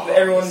swoop that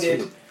everyone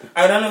did.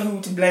 I don't know who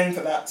to blame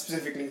for that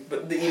specifically,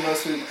 but the emo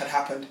swoop had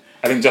happened.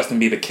 I think Justin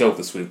Bieber killed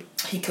the swoop.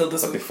 He killed the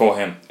swoop. But before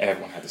him,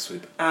 everyone had the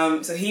swoop.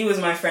 So he was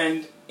my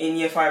friend in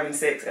year 5 and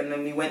 6, and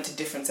then we went to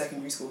different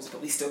secondary schools,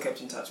 but we still kept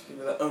in touch. We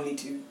were the only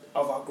two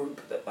of our group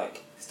that I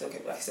still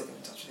kept in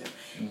touch with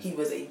him. He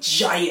was a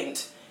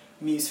giant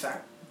Muse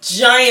fan.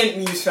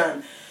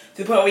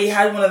 To the point where he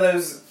had one of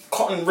those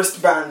cotton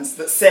wristbands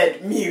that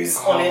said Muse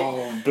on it.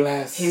 Oh,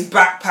 bless. His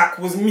backpack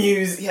was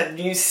Muse. He had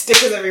Muse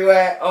stickers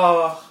everywhere.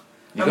 Oh.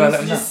 You And gotta we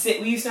let used to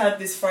sit. We used to have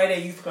this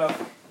Friday youth club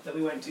that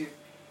we went to,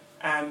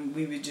 and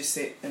we would just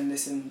sit and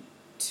listen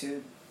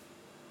to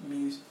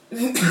Muse.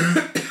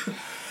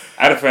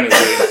 I had a friend who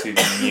was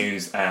into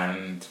Muse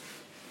and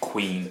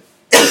Queen.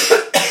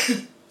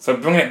 So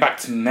bringing it back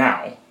to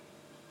now,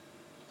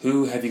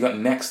 who have you got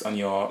next on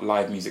your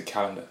live music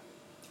calendar?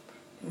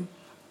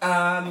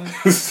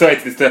 Sorry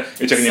to disturb.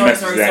 You're checking your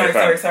messages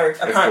there. Sorry.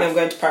 Apparently I'm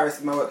going to Paris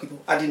with my work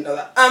people. I didn't know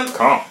that.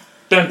 Come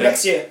on.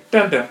 Next year.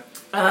 Dun.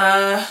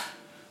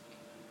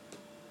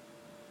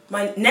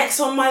 My next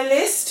on my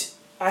list,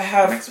 I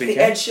have Next the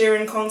weekend? Ed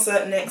Sheeran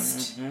concert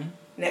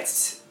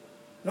next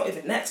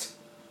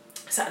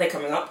Saturday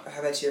coming up. I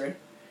have Ed Sheeran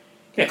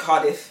in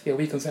Cardiff. Yeah,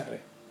 week on Saturday.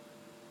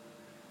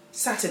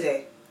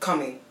 Saturday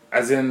coming.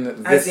 As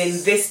in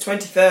this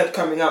 23rd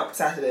coming up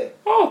Saturday.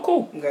 Oh,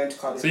 cool. I'm going to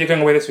Cardiff. So you're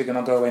going away this week and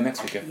I'll go away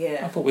next weekend?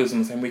 Yeah. I thought we was on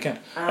the same weekend.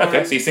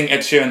 Okay, so you sing Ed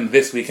Sheeran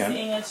this weekend.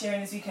 Seeing Ed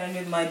Sheeran this weekend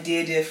with my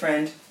dear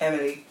friend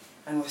Emily,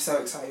 and we're so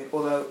excited.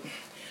 Although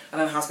I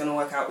don't know how it's going to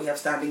work out. We have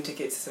standing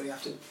tickets, so we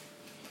have to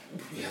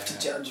we have to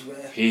judge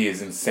where. He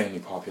is insanely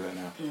popular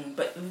now.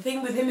 But the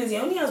thing with him is he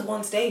only has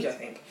one stage, I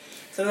think.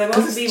 So there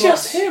Because won't be it's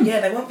just much. him. Yeah,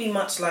 there won't be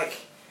much like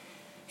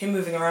him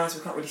moving around, so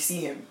we can't really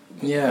see him.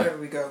 Yeah. Wherever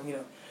we go, you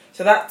know.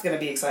 So that's gonna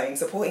be exciting.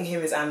 Supporting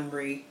him is Anne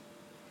Marie.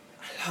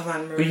 I love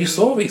Anne Marie. Who you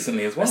saw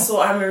recently as well. I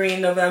saw Anne Marie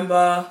in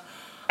November.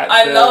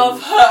 At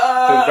love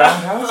her. The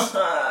Roundhouse?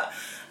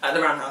 At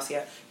the Roundhouse,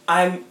 yeah.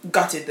 I'm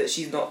gutted that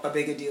she's not a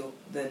bigger deal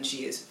than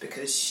she is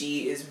because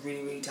she is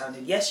really, really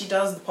talented. Yes, she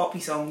does the poppy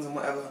songs and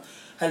whatever.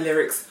 Her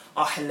lyrics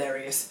are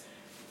hilarious.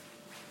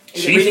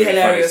 She's really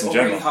hilarious or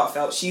really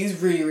heartfelt.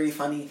 She's really, really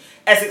funny.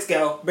 Essex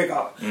girl, big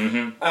up.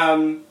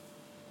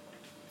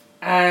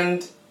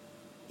 And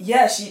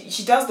yeah,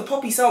 she does the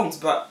poppy songs,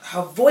 but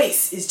her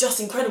voice is just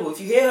incredible.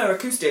 If you hear her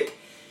acoustic,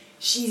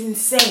 she's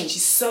insane.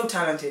 She's so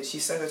talented.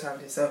 She's so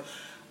talented. So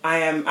I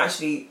am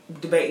actually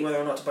debating whether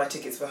or not to buy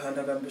tickets for her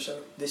November show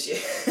this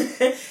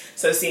year.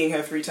 So seeing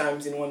her 3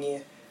 times in 1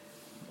 year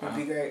would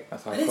be great. I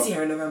didn't see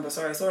her in November,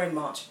 sorry. I saw her in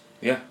March.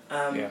 Yeah.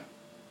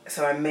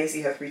 So I may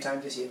see her 3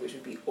 times this year, which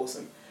would be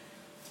awesome.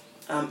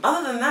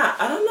 Other than that,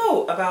 I don't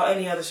know about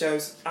any other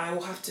shows. I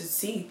will have to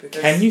see.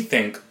 Because Can you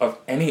think of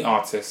any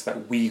artist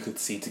that we could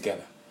see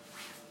together?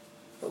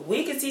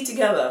 We could see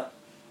together.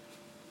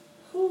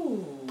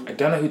 Ooh. I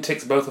don't know who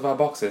ticks both of our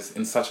boxes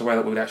in such a way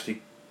that we would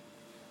actually...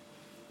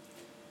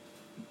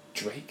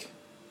 Drake?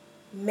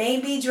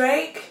 Maybe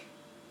Drake.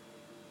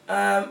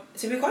 To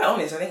be quite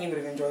honest, I think you would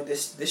have enjoyed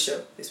this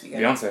show this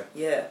weekend. Beyonce?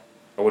 Yeah.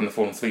 I wouldn't have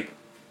fallen asleep.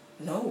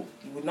 No,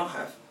 you would not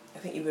have. I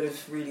think you would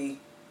have really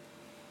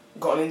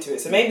gotten into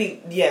it. So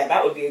maybe, yeah,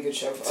 that would be a good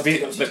show for us to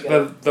go to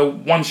together. The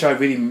one show I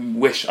really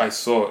wish I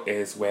saw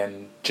is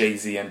when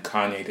Jay-Z and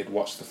Kanye did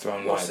Watch the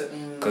Throne live.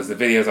 Because the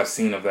videos I've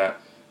seen of that,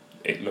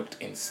 it looked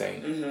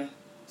insane.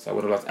 So I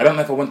would have loved... I don't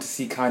know if I want to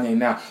see Kanye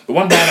now. The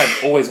one band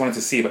I've always wanted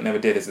to see but never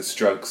did is The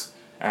Strokes.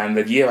 And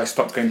the year I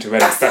stopped going to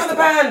Reading Festival... That's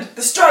the other band!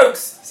 The Strokes!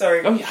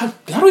 Sorry. Oh, how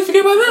do we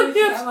forget about that?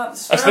 Yeah.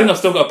 I think I've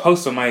still got a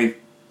post on my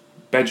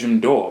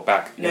bedroom door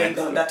back. No, you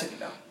don't. That took it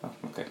down. Oh,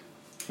 okay.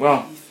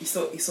 Well... You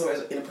saw it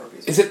as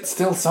inappropriate. Is it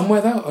still somewhere,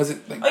 though? Or is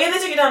it like... Oh, yeah, they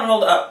took it down and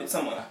rolled it up. It's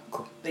somewhere.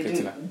 Cool. They Good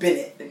didn't bin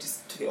it. They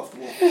just took it off the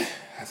wall.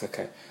 That's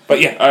okay. But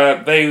yeah,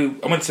 I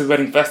went to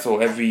Reading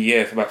Festival every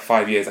year for about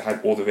 5 years. I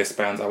had all the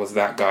wristbands. I was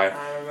that guy.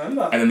 I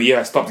remember. And then the year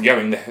I stopped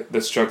going,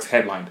 the Strokes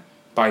headlined.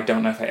 But I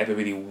don't know if I ever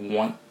really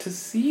want to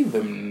see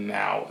them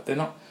now. They're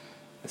not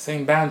the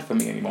same band for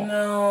me anymore.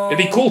 No. It'd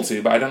be cool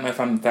to, but I don't know if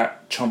I'm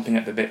that chomping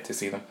at the bit to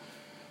see them.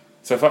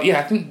 So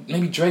I think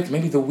maybe Drake,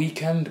 maybe The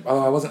Weeknd.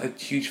 Although I wasn't a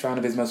huge fan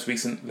of his most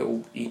recent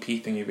little EP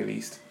thing he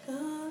released.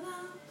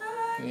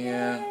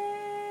 Yeah.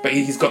 But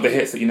he's got the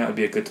hits that you know would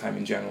be a good time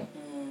in general.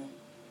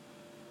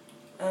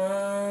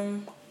 I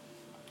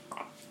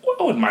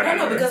wouldn't mind. I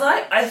don't know, because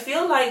I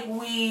feel like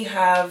we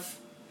have,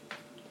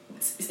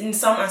 in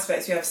some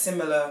aspects, we have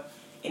similar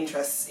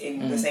interests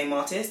in the same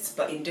artists,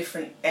 but in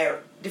different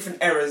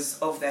eras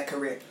of their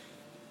career,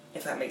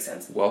 if that makes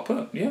sense. Well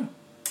put, yeah.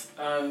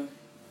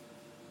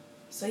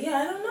 So yeah,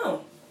 I don't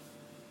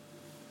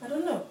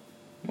know.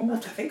 I'll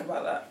have to think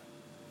about that.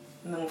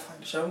 And then we'll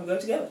find a show and we'll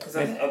go together, because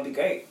I think that would be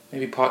great.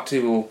 Maybe part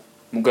 2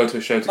 we'll go to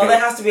a show together. Oh, there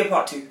has to be a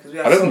part 2, because we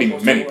have there's going to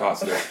be many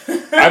parts of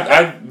it.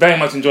 I very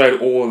much enjoyed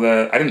all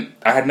the...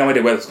 I had no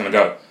idea where this was going to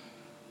go.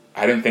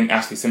 I didn't think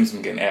Ashley Simpson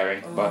would get an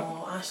airing, but...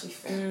 Oh, Ashley...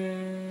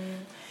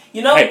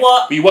 You know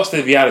what? We watched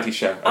the reality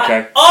show,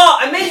 okay?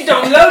 I made you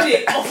download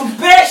it off of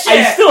BitChute!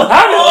 I still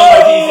have it on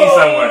my PC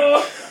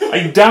somewhere.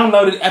 I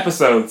downloaded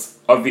episodes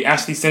of the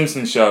Ashley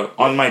Simpson show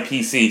on my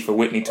PC for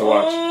Whitney to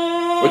watch,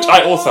 which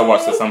I also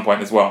watched at some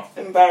point as well.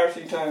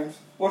 Embarrassing times.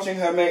 Watching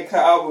her make her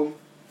album.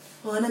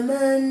 On a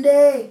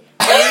Monday.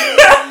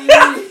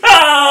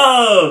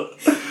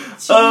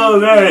 Oh,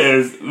 there it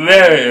is.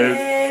 There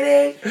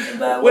it is.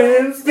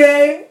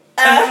 Wednesday,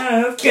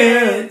 I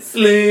can't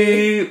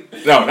sleep.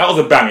 No, that was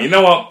a banger. You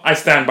know what? I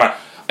stand by.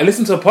 I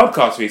listened to a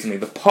podcast recently,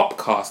 the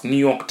Popcast, New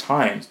York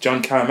Times,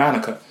 John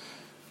Caramanica.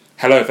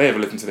 Hello, if they ever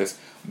listen to this.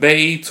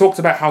 They talked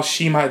about how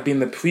she might have been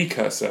the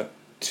precursor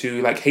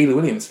to, like, Hayley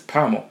Williams,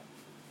 Paramore.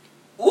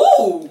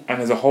 Ooh! And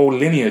there's a whole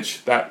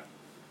lineage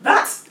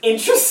That's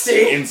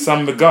interesting. In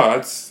some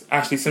regards,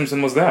 Ashley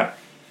Simpson was there.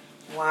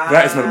 Wow.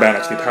 That is another band,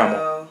 actually,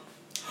 Paramore.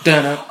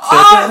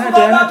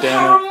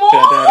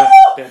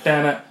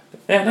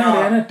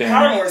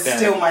 Paramore is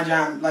still my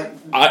jam. Like,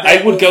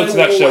 I would go to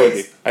that show with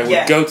you. I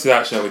would go to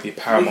that show with you,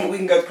 Paramore. We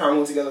can go to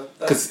Paramore together.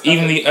 Because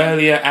even the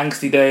earlier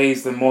angsty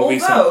days, the more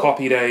recent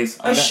poppy days...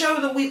 A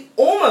show that we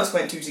almost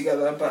went to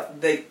together,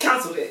 but they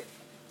cancelled it.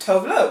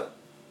 Tove Lo.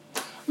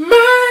 Man,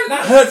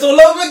 that hurts all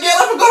over again.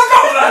 I forgot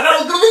about that. That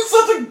was going to be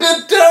such a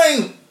good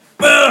time.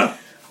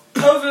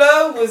 Tove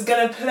Lo was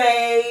going to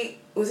play...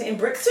 Was it in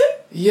Brixton?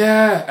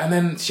 Yeah, and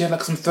then she had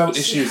like some throat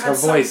issues, her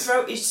voice.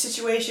 Some throat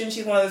situation.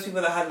 She's one of those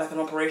people that had like an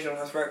operation on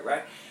her throat,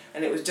 right?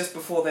 And it was just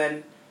before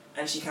then,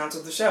 and she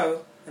cancelled the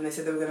show, and they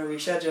said they were going to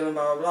reschedule and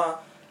blah, blah, blah,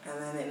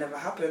 and then it never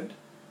happened.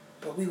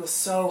 But we were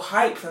so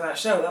hyped for that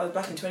show. That was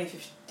back in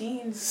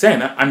 2015. Saying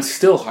that, I'm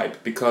still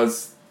hyped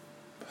because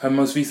her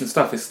most recent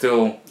stuff is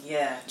still...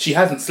 Yeah. She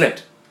hasn't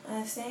slipped.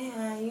 I say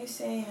hi, you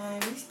say hi,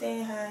 we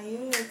stay high, you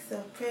look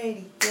so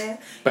pretty, yeah.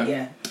 But,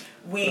 yeah.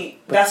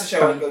 That's a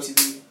show I'd go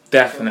to.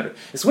 Definitely.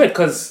 It's weird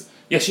because,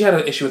 she had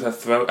an issue with her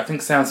throat. I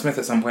think Sam Smith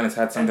at some point has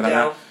had something like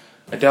that.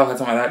 Adele had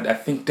something like that. I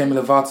think Demi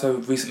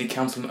Lovato recently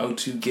cancelled an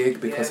O2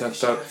 gig because her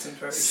throat.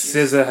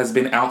 SZA has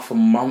been out for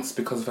months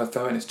because of her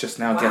throat and it's just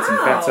now getting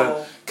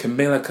better.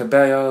 Camila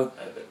Cabello.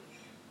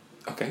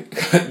 Okay.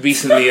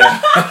 Recently.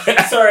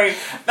 Sorry.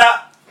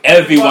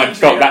 Everyone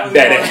felt that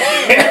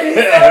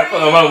dead for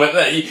a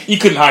moment. You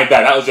couldn't hide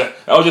that.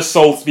 That was just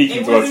soul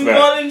speaking to us. It was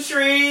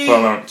involuntary. For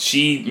a moment.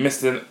 She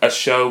missed a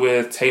show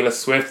with Taylor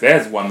Swift.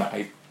 There's one that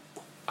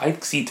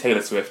I'd see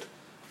Taylor Swift.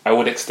 I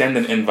would extend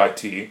an invite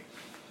to you.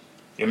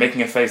 You're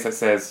making a face that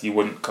says you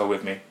wouldn't go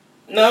with me.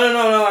 No,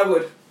 I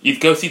would. You'd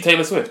go see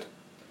Taylor Swift.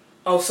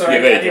 Oh, sorry.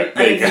 Yeah,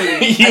 there you go.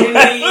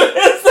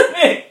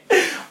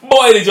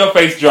 Boy, did your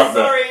face drop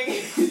there.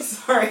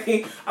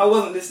 Sorry. I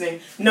wasn't listening.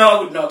 No, I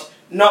would not.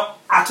 Not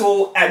at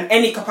all, and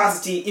any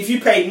capacity. If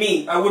you paid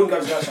me, I wouldn't go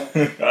to that show.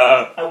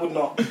 I would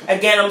not.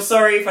 Again, I'm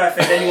sorry if I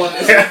offend anyone.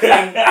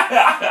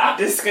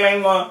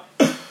 Disclaimer.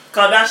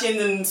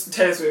 Kardashians and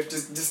Taylor Swift,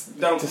 just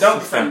don't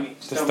befriend me.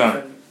 Just don't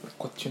befriend me.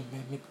 What you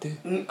made me do?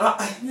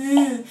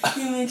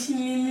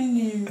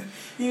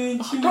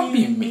 Don't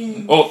be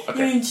mean. Oh,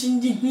 okay.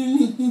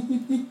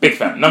 Big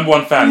fan. Number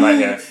one fan right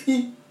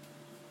here.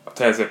 I'll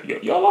tell you,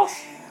 your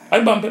loss.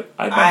 I bump it.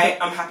 I'm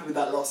happy with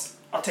that loss.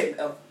 I'll take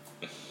the L.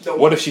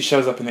 What if she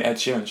shows up in the Ed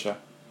Sheeran show?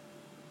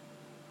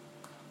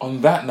 On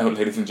that note,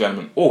 ladies and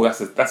gentlemen,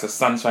 that's a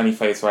sunshiny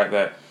face right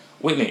there.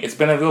 Whitney, it's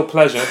been a real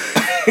pleasure.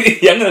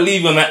 Yeah, I'm going to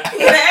leave you on that.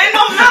 You're going to end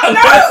on that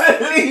note? I'm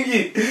going to leave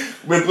you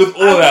with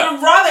all that. I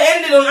would rather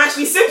end it on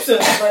Ashley Simpson.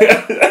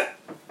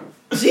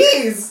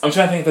 Jeez. I'm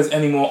trying to think if there's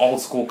any more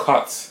old school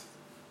cuts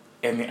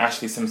in the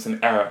Ashley Simpson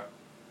era.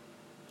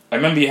 I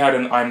remember you had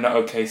an I'm Not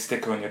Okay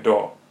sticker on your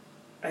door.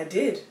 I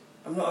did.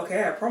 I'm not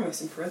okay, I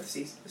promise, in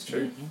parentheses. It's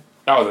true. Mm-hmm.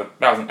 That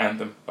was an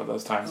anthem of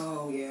those times.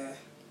 Oh, yeah.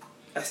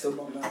 I still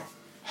bomb that.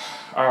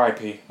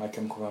 R.I.P. My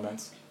Chemical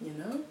Romance. You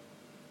know?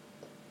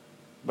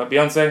 But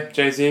Beyonce,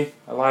 Jay-Z,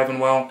 alive and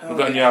well. We've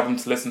got a new album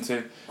to listen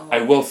to.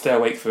 I will stay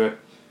awake for it.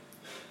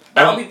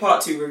 That'll be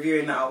part 2,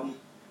 reviewing the album.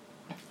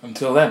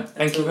 Until then,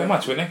 thank you very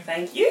much, Whitney.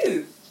 Thank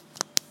you.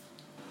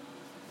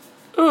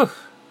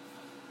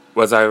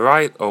 Was I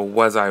right or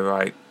was I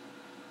right?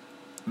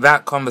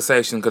 That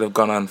conversation could have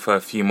gone on for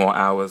a few more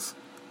hours.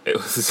 It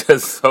was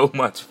just so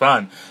much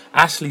fun.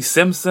 Ashley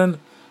Simpson,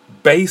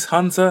 Bass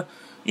Hunter.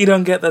 You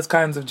don't get those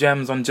kinds of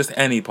gems on just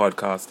any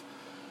podcast.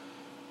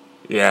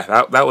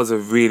 Yeah, that was a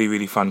really,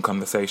 really fun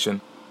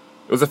conversation.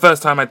 It was the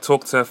first time I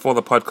talked to her for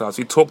the podcast.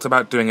 We talked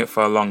about doing it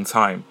for a long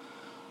time.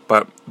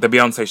 But the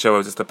Beyonce show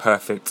was just the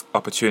perfect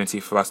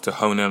opportunity for us to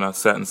hone in on a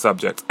certain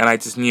subject. And I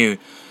just knew,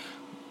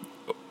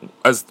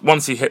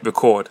 once you hit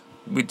record,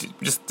 we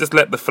just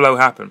let the flow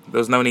happen. There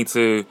was no need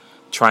to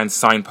try and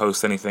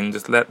signpost anything.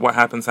 Just let what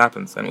happens,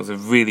 happens. And it was a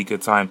really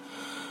good time.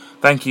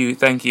 Thank you,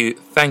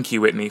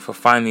 Whitney, for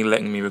finally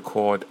letting me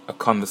record a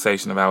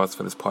conversation of ours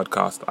for this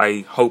podcast.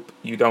 I hope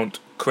you don't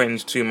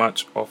cringe too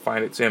much or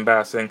find it too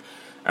embarrassing.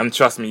 And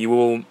trust me, you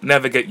will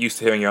never get used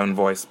to hearing your own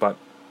voice, but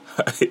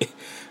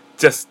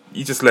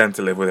you just learn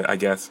to live with it, I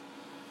guess.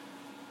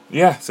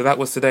 Yeah, so that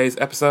was today's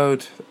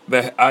episode.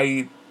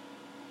 I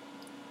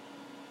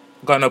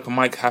got an open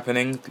mic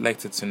happening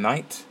later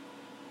tonight.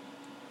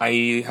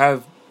 I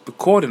have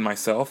recorded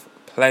myself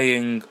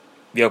playing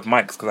the open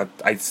mics because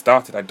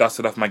I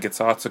dusted off my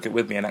guitar, took it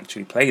with me and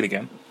actually played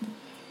again.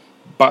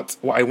 But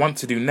what I want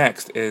to do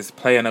next is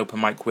play an open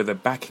mic with a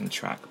backing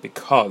track,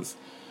 because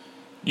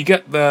you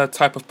get the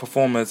type of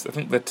performers. I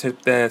think the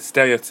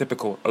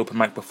stereotypical open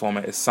mic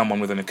performer is someone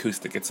with an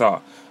acoustic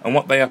guitar, and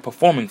what they are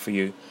performing for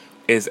you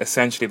is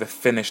essentially the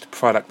finished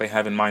product they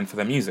have in mind for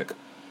their music.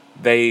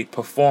 They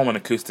perform an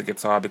acoustic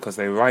guitar because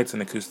they write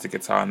an acoustic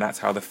guitar, and that's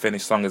how the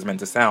finished song is meant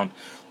to sound.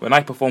 When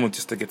I perform with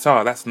just a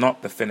guitar, that's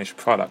not the finished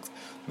product.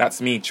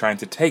 That's me trying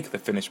to take the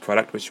finished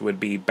product, which would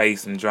be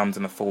bass and drums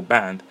and a full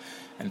band,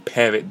 and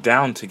pare it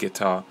down to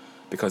guitar,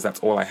 because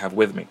that's all I have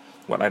with me.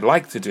 What I'd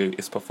like to do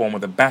is perform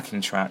with a backing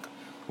track,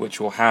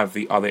 which will have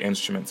the other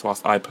instruments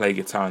whilst I play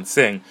guitar and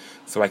sing,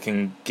 so I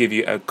can give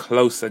you a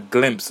closer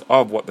glimpse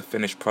of what the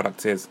finished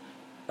product is,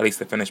 at least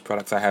the finished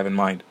products I have in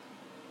mind.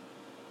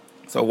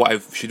 So what I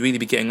should really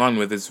be getting on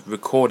with is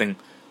recording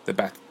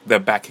the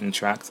backing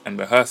tracks and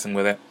rehearsing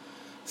with it,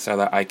 so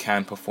that I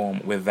can perform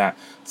with that,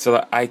 so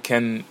that I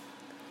can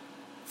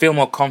feel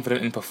more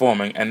confident in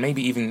performing and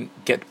maybe even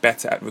get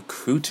better at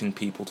recruiting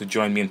people to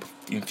join me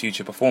in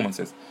future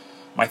performances.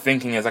 My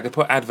thinking is I could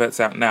put adverts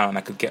out now and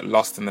I could get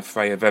lost in the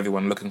fray of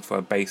everyone looking for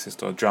a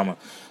bassist or a drummer.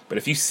 But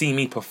if you see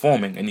me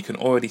performing and you can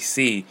already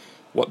see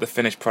what the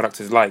finished product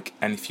is like,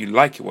 and if you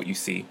like what you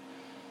see,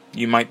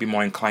 you might be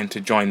more inclined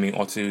to join me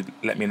or to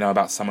let me know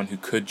about someone who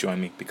could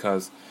join me,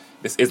 because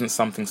this isn't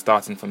something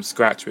starting from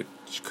scratch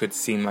which could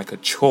seem like a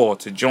chore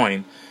to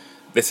join.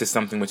 This is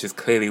something which is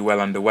clearly well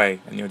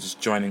underway, and you're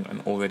just joining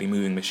an already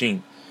moving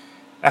machine.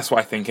 That's what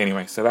I think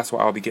anyway, so that's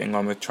what I'll be getting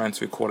on with, trying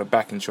to record a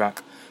backing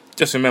track.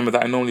 Just remember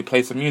that I normally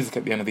play some music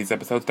at the end of these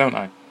episodes, don't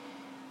I?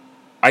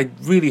 I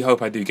really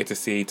hope I do get to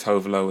see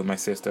Tove Lo with my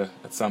sister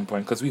at some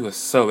point, because we were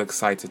so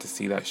excited to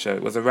see that show.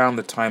 It was around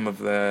the time of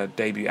the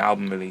debut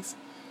album release.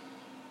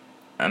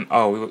 And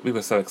we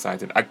were so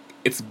excited.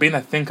 It's been,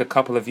 I think, a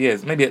couple of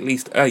years, maybe at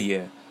least a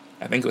year.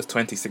 I think it was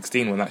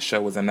 2016 when that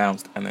show was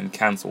announced and then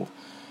cancelled.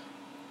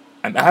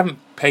 And I haven't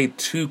paid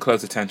too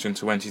close attention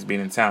to when she's been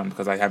in town,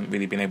 because I haven't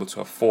really been able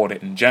to afford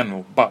it in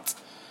general. But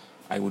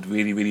I would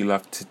really, really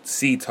love to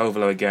see Tove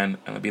Lo again,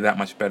 and it would be that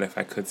much better if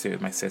I could see it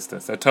with my sister.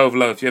 So Tove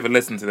Lo, if you ever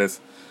listen to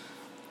this,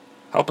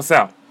 help us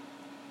out.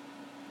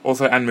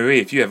 Also,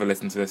 Anne-Marie, if you ever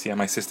listen to this, yeah,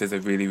 my sister's a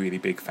really, really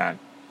big fan.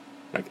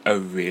 Like, a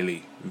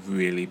really,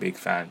 really big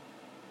fan.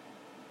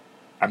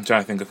 I'm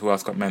trying to think of who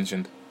else got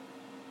mentioned.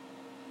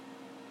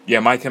 Yeah,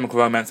 My Chemical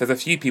Romance, there's a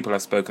few people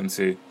I've spoken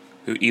to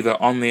who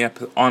either on the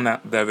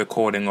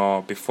recording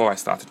or before I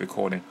started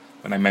recording,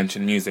 when I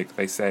mention music,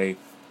 they say,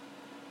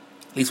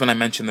 at least when I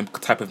mention the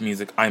type of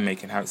music I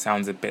make and how it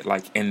sounds a bit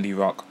like indie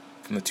rock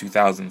from the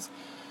 2000s.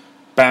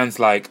 Bands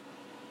like,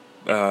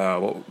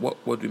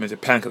 what would we mention?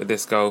 Panic at the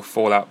Disco,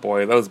 Fall Out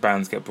Boy, those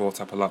bands get brought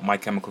up a lot. My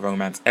Chemical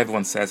Romance,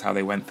 everyone says how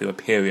they went through a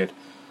period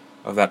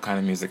of that kind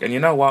of music. And you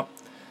know what?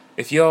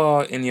 If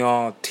you're in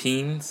your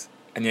teens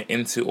and you're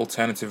into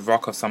alternative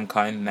rock of some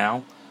kind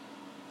now,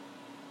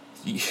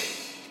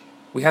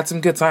 we had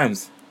some good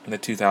times in the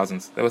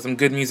 2000s. There was some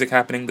good music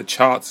happening. The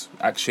charts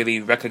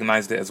actually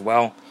recognized it as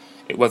well.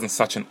 It wasn't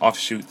such an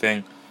offshoot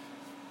thing.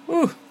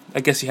 Ooh, I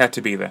guess you had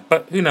to be there.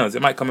 But who knows?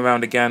 It might come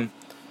around again.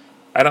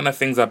 I don't know if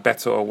things are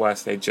better or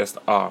worse. They just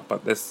are.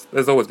 But there's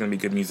always going to be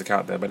good music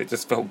out there. But it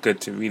just felt good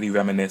to really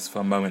reminisce for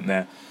a moment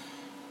there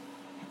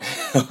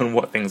on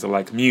what things are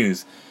like.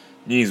 Muse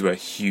were a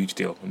huge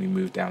deal when we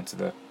moved down to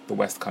the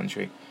West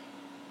Country.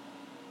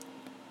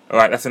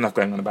 Alright, that's enough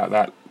going on about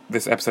that.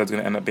 This episode's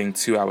going to end up being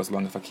 2 hours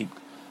long if I keep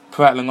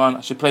prattling on.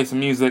 I should play some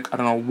music. I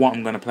don't know what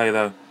I'm going to play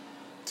though.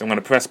 So I'm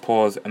going to press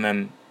pause and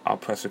then I'll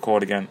press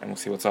record again and we'll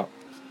see what's up.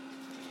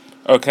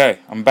 Okay,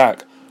 I'm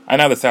back. I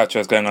know this outro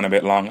is going on a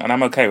bit long and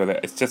I'm okay with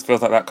it. It just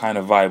feels like that kind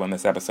of vibe on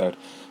this episode.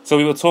 So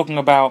we were talking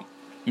about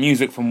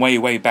music from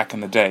way back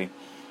in the day.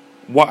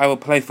 What I will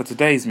play for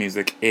today's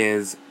music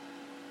is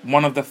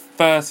one of the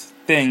first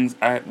songs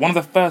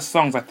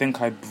I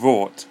think I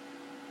brought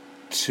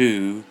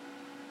to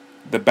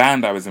the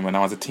band I was in when I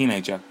was a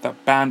teenager.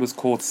 That band was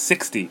called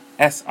Sixty,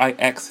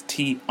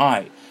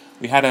 S-I-X-T-I.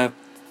 We had a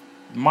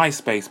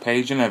MySpace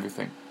page and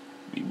everything.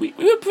 We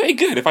were pretty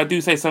good, if I do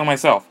say so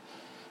myself.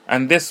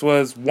 And this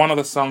was one of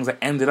the songs that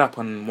ended up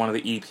on one of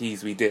the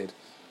EPs we did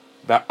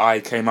that I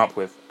came up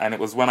with. And it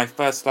was when I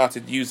first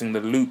started using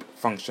the loop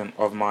function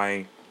of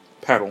my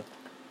pedal.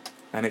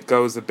 And it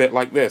goes a bit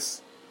like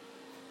this.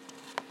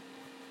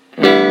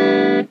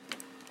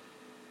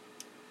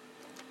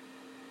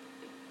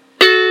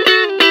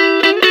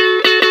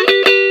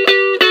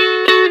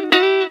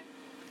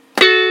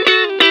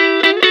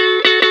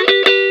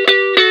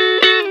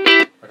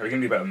 Okay, we can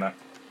do better than that.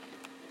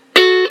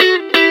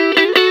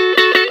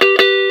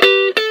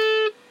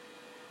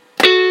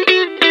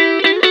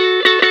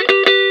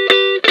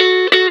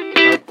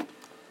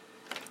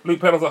 Loop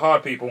pedals are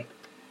hard, people.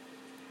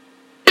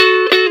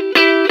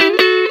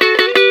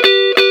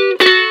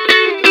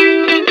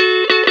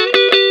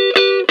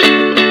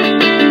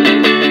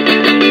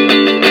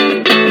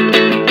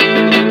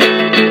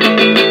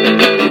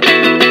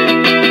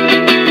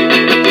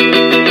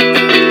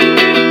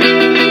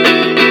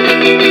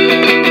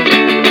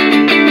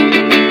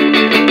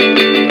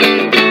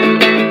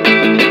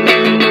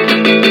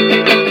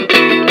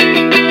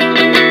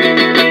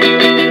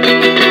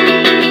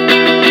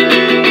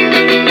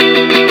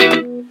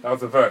 That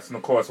was the verse, and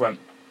the chorus went.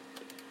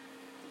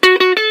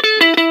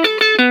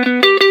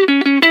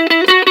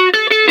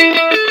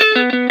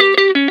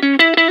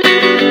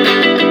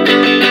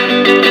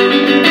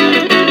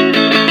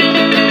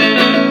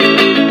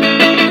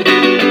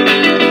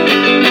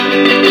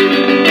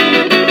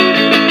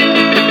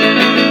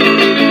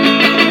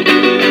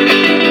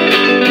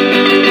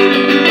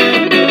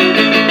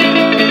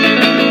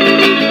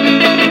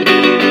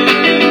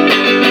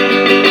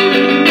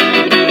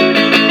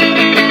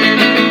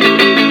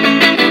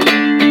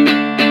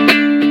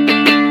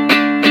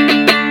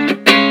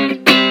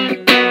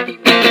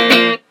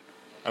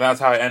 That's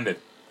how it ended.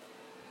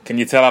 Can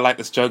you tell I like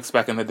this jokes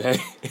back in the day?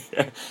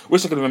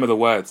 Wish I could remember the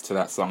words to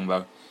that song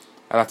though.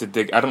 I'd have to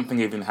dig. I don't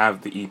think I even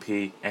have the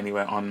EP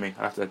anywhere on me.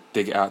 I'd have to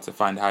dig it out to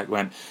find how it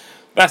went.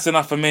 That's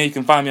enough for me. You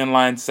can find me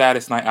online,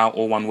 Saddest Night Out,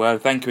 all one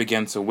word. Thank you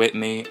again to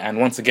Whitney. And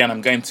once again, I'm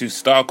going to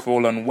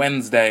Starcrawl on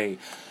Wednesday.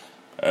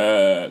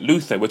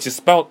 Luther, which is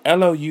spelled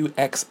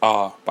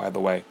L-O-U-X-R, by the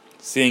way.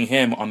 Seeing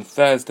him on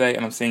Thursday,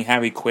 and I'm seeing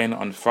Harry Quinn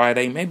on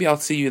Friday. Maybe I'll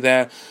see you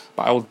there,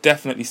 but I will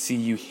definitely see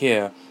you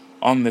here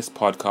on this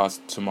podcast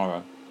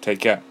tomorrow. Take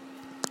care.